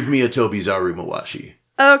 Give me a Tobizaru Mawashi.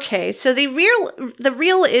 Okay, so the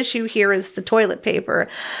real issue here is the toilet paper.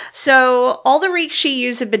 So all the Rikishi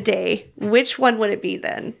use a bidet. Which one would it be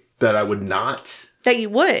then? That I would not. That you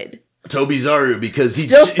would. Tobizaru, because he's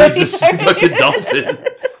Still a fucking dolphin.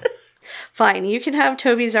 Fine, you can have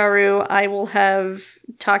Tobizaru. I will have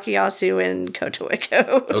Takayasu and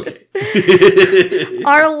Kotoeko. Okay.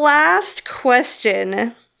 Our last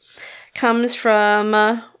question comes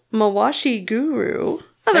from Mawashi Guru,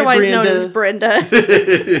 otherwise known as Brenda.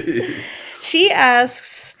 She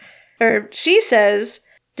says,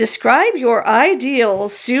 describe your ideal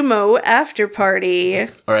sumo after party. All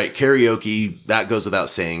right, karaoke, that goes without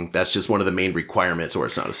saying. That's just one of the main requirements, or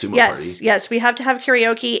it's not a sumo party. Yes, we have to have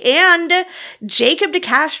karaoke, and Jacob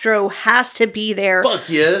DeCastro has to be there. Fuck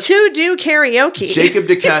yes. To do karaoke. Jacob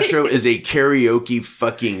DeCastro is a karaoke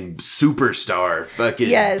fucking superstar. Fucking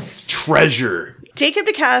treasure. Jacob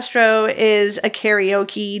DeCastro is a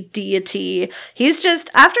karaoke deity. He's just,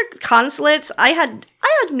 after Consulates, I had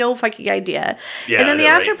no fucking idea. Yeah, and then the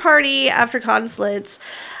after party after Consulates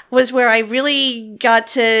was where I really got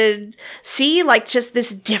to see like just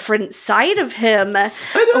this different side of him.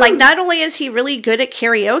 Like, not only is he really good at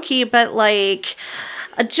karaoke, but like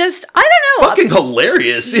just, I don't know. Fucking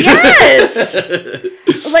hilarious. Yes.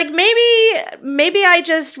 Like maybe I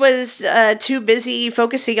just was too busy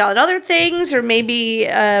focusing on other things, or maybe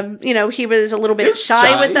he was a little bit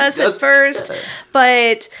shy with us at first,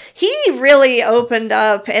 but he really opened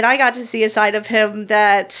up, and I got to see a side of him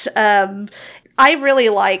that I really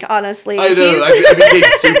like, honestly. I know. I became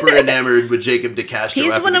super enamored with Jacob DeCastro.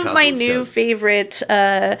 He's one of my new favorite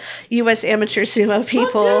U.S. amateur sumo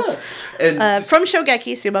people from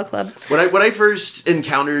Shogeki Sumo Club. When I first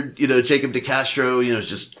encountered, Jacob DeCastro, was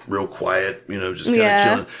just real quiet, just kind of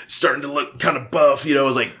chilling, starting to look kind of buff. I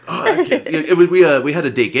was like, oh, I can't. We had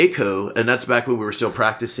a Daigeko, and that's back when we were still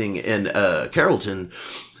practicing in Carrollton,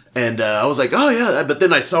 and I was like, oh yeah. But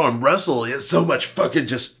then I saw him wrestle. He has so much fucking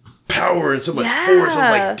just power and so much force. I was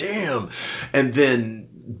like, damn. And then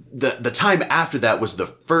the time after that was the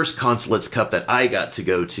first Consulates Cup that I got to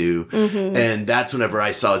go to. Mm-hmm. And that's whenever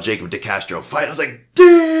I saw Jacob DeCastro fight. I was like,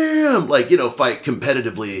 damn! Fight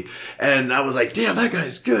competitively. And I was like, damn, that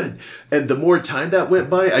guy's good. And the more time that went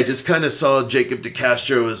by, I just kind of saw Jacob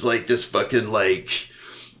DeCastro as like this fucking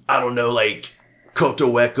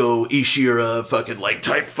Kotoeko, Ishira, fucking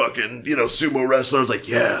type fucking, sumo wrestler. I was like,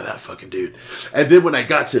 yeah, that fucking dude. And then when I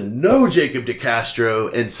got to know Jacob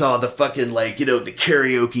DeCastro and saw the fucking the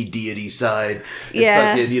karaoke deity side,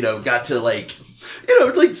 and fucking, got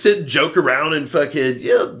to sit and joke around and fucking,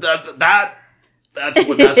 that's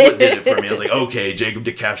what did it for me. I was like, okay, Jacob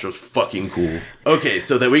DeCastro's fucking cool. Okay,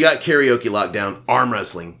 so then we got karaoke locked down. Arm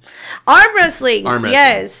wrestling. Arm wrestling.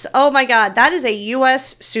 Yes. Oh my God. That is a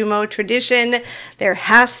U.S. sumo tradition. There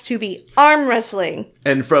has to be arm wrestling.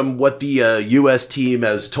 And from what the U.S. team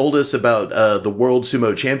has told us about the World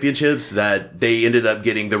Sumo Championships, that they ended up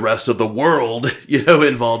getting the rest of the world,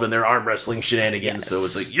 involved in their arm wrestling shenanigans. Yes. So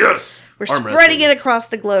it's like, yes! We're spreading it across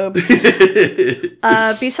the globe.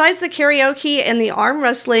 Besides the karaoke and the arm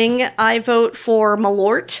wrestling, I vote for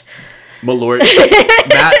Malort. Malort.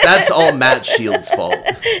 That's all Matt Shields' fault.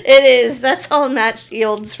 It is. That's all Matt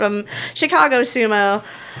Shields from Chicago Sumo.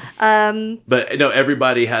 But no,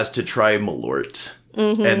 everybody has to try Malort.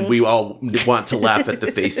 Mm-hmm. And we all want to laugh at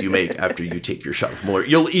the face you make after you take your shot of Malort.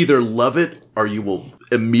 You'll either love it or you will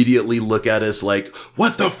immediately look at us like,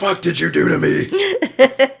 what the fuck did you do to me?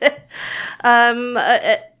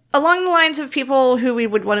 along the lines of people who we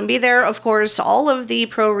would want to be there, of course, all of the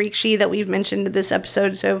pro Rikishi that we've mentioned in this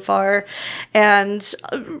episode so far, and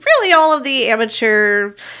really all of the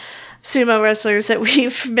amateur sumo wrestlers that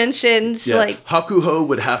we've mentioned. Yeah. Like Hakuho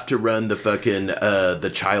would have to run the fucking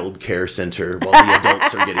the child care center while the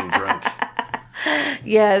adults are getting drunk.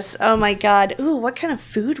 yes, oh my god. Ooh, what kind of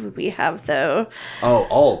food would we have though? Oh,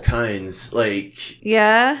 all kinds. Like,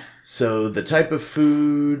 Yeah. so the type of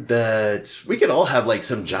food that we could all have, like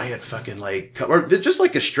some giant fucking like, or just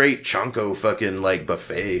like a straight chonko fucking like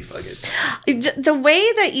buffet. Fucking. The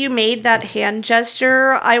way that you made that hand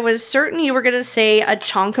gesture, I was certain you were going to say a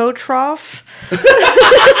chonko trough.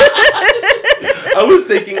 I was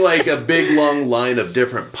thinking like a big long line of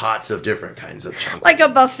different pots of different kinds of chonko. Like a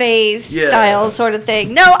buffet style sort of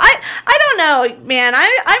thing. No, I don't know, man.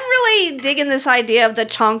 I'm really digging this idea of the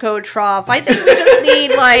chonko trough. I think we just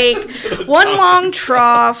need like one long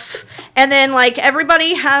trough, and then like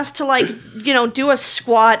everybody has to like, you know, do a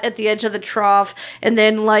squat at the edge of the trough, and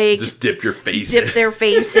then like Just dip your face dip in. their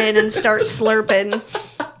face in and start slurping.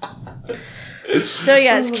 So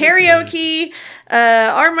yes, karaoke,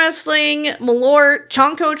 arm wrestling, malort,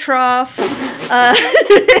 chonko trough.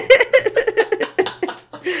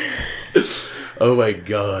 Oh my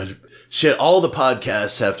god. Shit, all the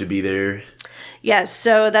podcasts have to be there. Yes,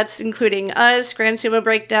 so that's including us, Grand Sumo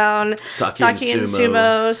Breakdown, Saki and and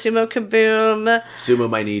Sumo, Sumo Kaboom, Sumo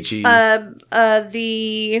Mainichi.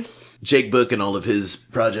 the Jake Book and all of his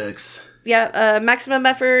projects. Maximum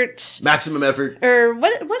Effort, Maximum Effort. or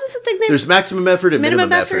what is the thing they There's Maximum Effort and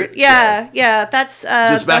Minimum Effort. Yeah, that's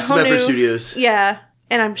Just the Maximum Effort Honu- Studios. Yeah,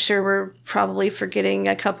 and I'm sure we're probably forgetting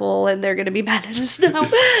a couple, and they're gonna be mad at us now.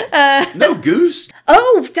 No, Goose.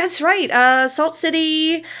 Oh, that's right. Salt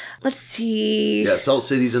City. Let's see. Yeah, Salt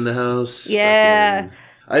City's in the house. Yeah. Fucking-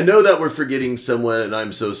 I know that we're forgetting someone, and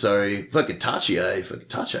I'm so sorry. Fucking Tachi. Fucking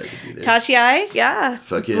Tachi could be there. Tachi, yeah.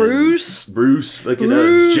 Fucking Bruce. Fucking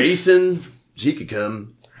Bruce. Jason. He could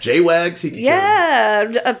come. J-Wags. He could come.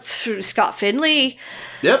 Yeah. Scott Finley.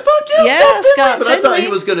 Yeah, fuck yeah, Yeah, Scott Finley. Scott But I thought he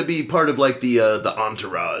Finley. was going to be part of like the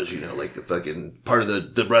entourage, you know, like the fucking part of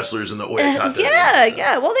the wrestlers in the Oyakata.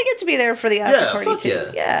 Yeah. Well, they get to be there for the after Yeah, party fuck too.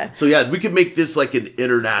 yeah. Yeah. So yeah, we could make this like an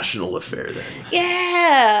international affair then.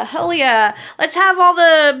 Yeah. Hell yeah. Let's have all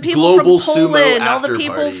the people Global from sumo Poland, all the after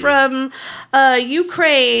people party. from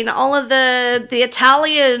Ukraine, all of the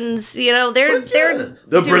Italians. You know, they're The doing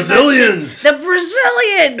that Brazilians. shit. The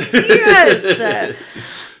Brazilians. Yes.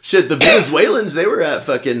 Shit, the Venezuelans, they were at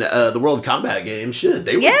fucking the World Combat Games. Shit,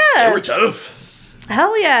 they were tough.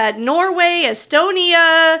 Hell yeah. Norway,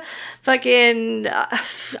 Estonia, fucking...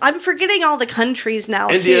 I'm forgetting all the countries now,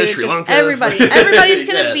 India, too. Sri Just Lanka. Everybody's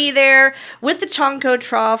going to Yeah. be there with the Chonko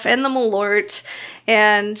Trough and the Malort.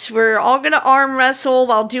 And we're all going to arm wrestle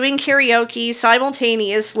while doing karaoke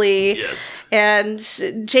simultaneously. Yes. And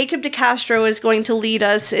Jacob DeCastro is going to lead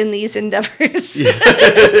us in these endeavors.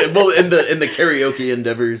 Well, in the karaoke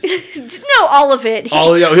endeavors. No, all of it.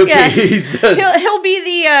 Oh, yeah, he's He'll be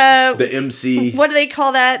the MC. what do they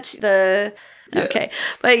call that? Yeah. Okay.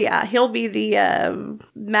 But yeah, he'll be the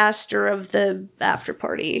master of the after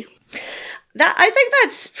party. I think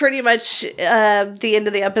that's pretty much the end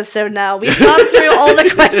of the episode now. We've gone through all the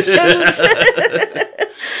questions.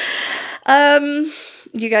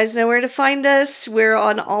 You guys know where to find us. We're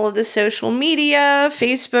on all of the social media,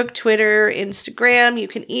 Facebook, Twitter, Instagram. You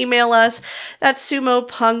can email us. That's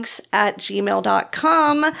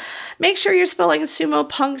sumopunks@gmail.com. Make sure you're spelling sumo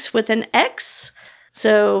punks with an X.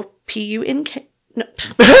 So P-U-N-K. No.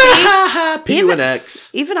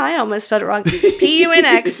 P-U-N-X. Even I almost spelled it wrong.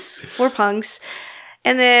 P-U-N-X for punks.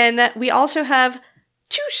 And then we also have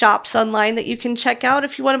 2 shops online that you can check out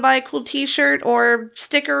if you want to buy a cool t-shirt or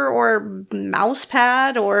sticker or mouse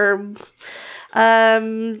pad or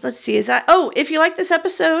let's see, if you like this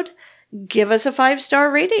episode, give us a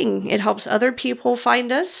 5-star rating. It helps other people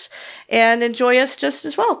find us and enjoy us just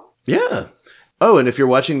as well. Yeah. Oh, and if you're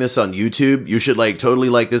watching this on YouTube, you should totally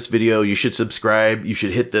like this video. You should subscribe. You should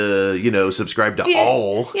hit the, subscribe to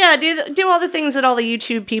all. Yeah, do all the things that all the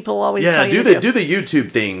YouTube people always tell you to do the YouTube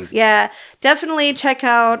things. Yeah, definitely check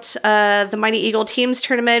out the Mighty Eagle Teams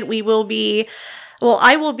Tournament.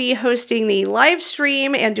 I will be hosting the live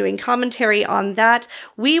stream and doing commentary on that.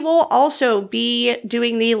 We will also be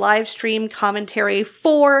doing the live stream commentary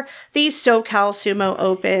for the SoCal Sumo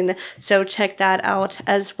Open, so check that out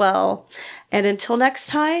as well. And until next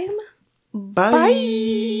time, Bye.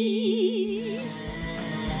 bye.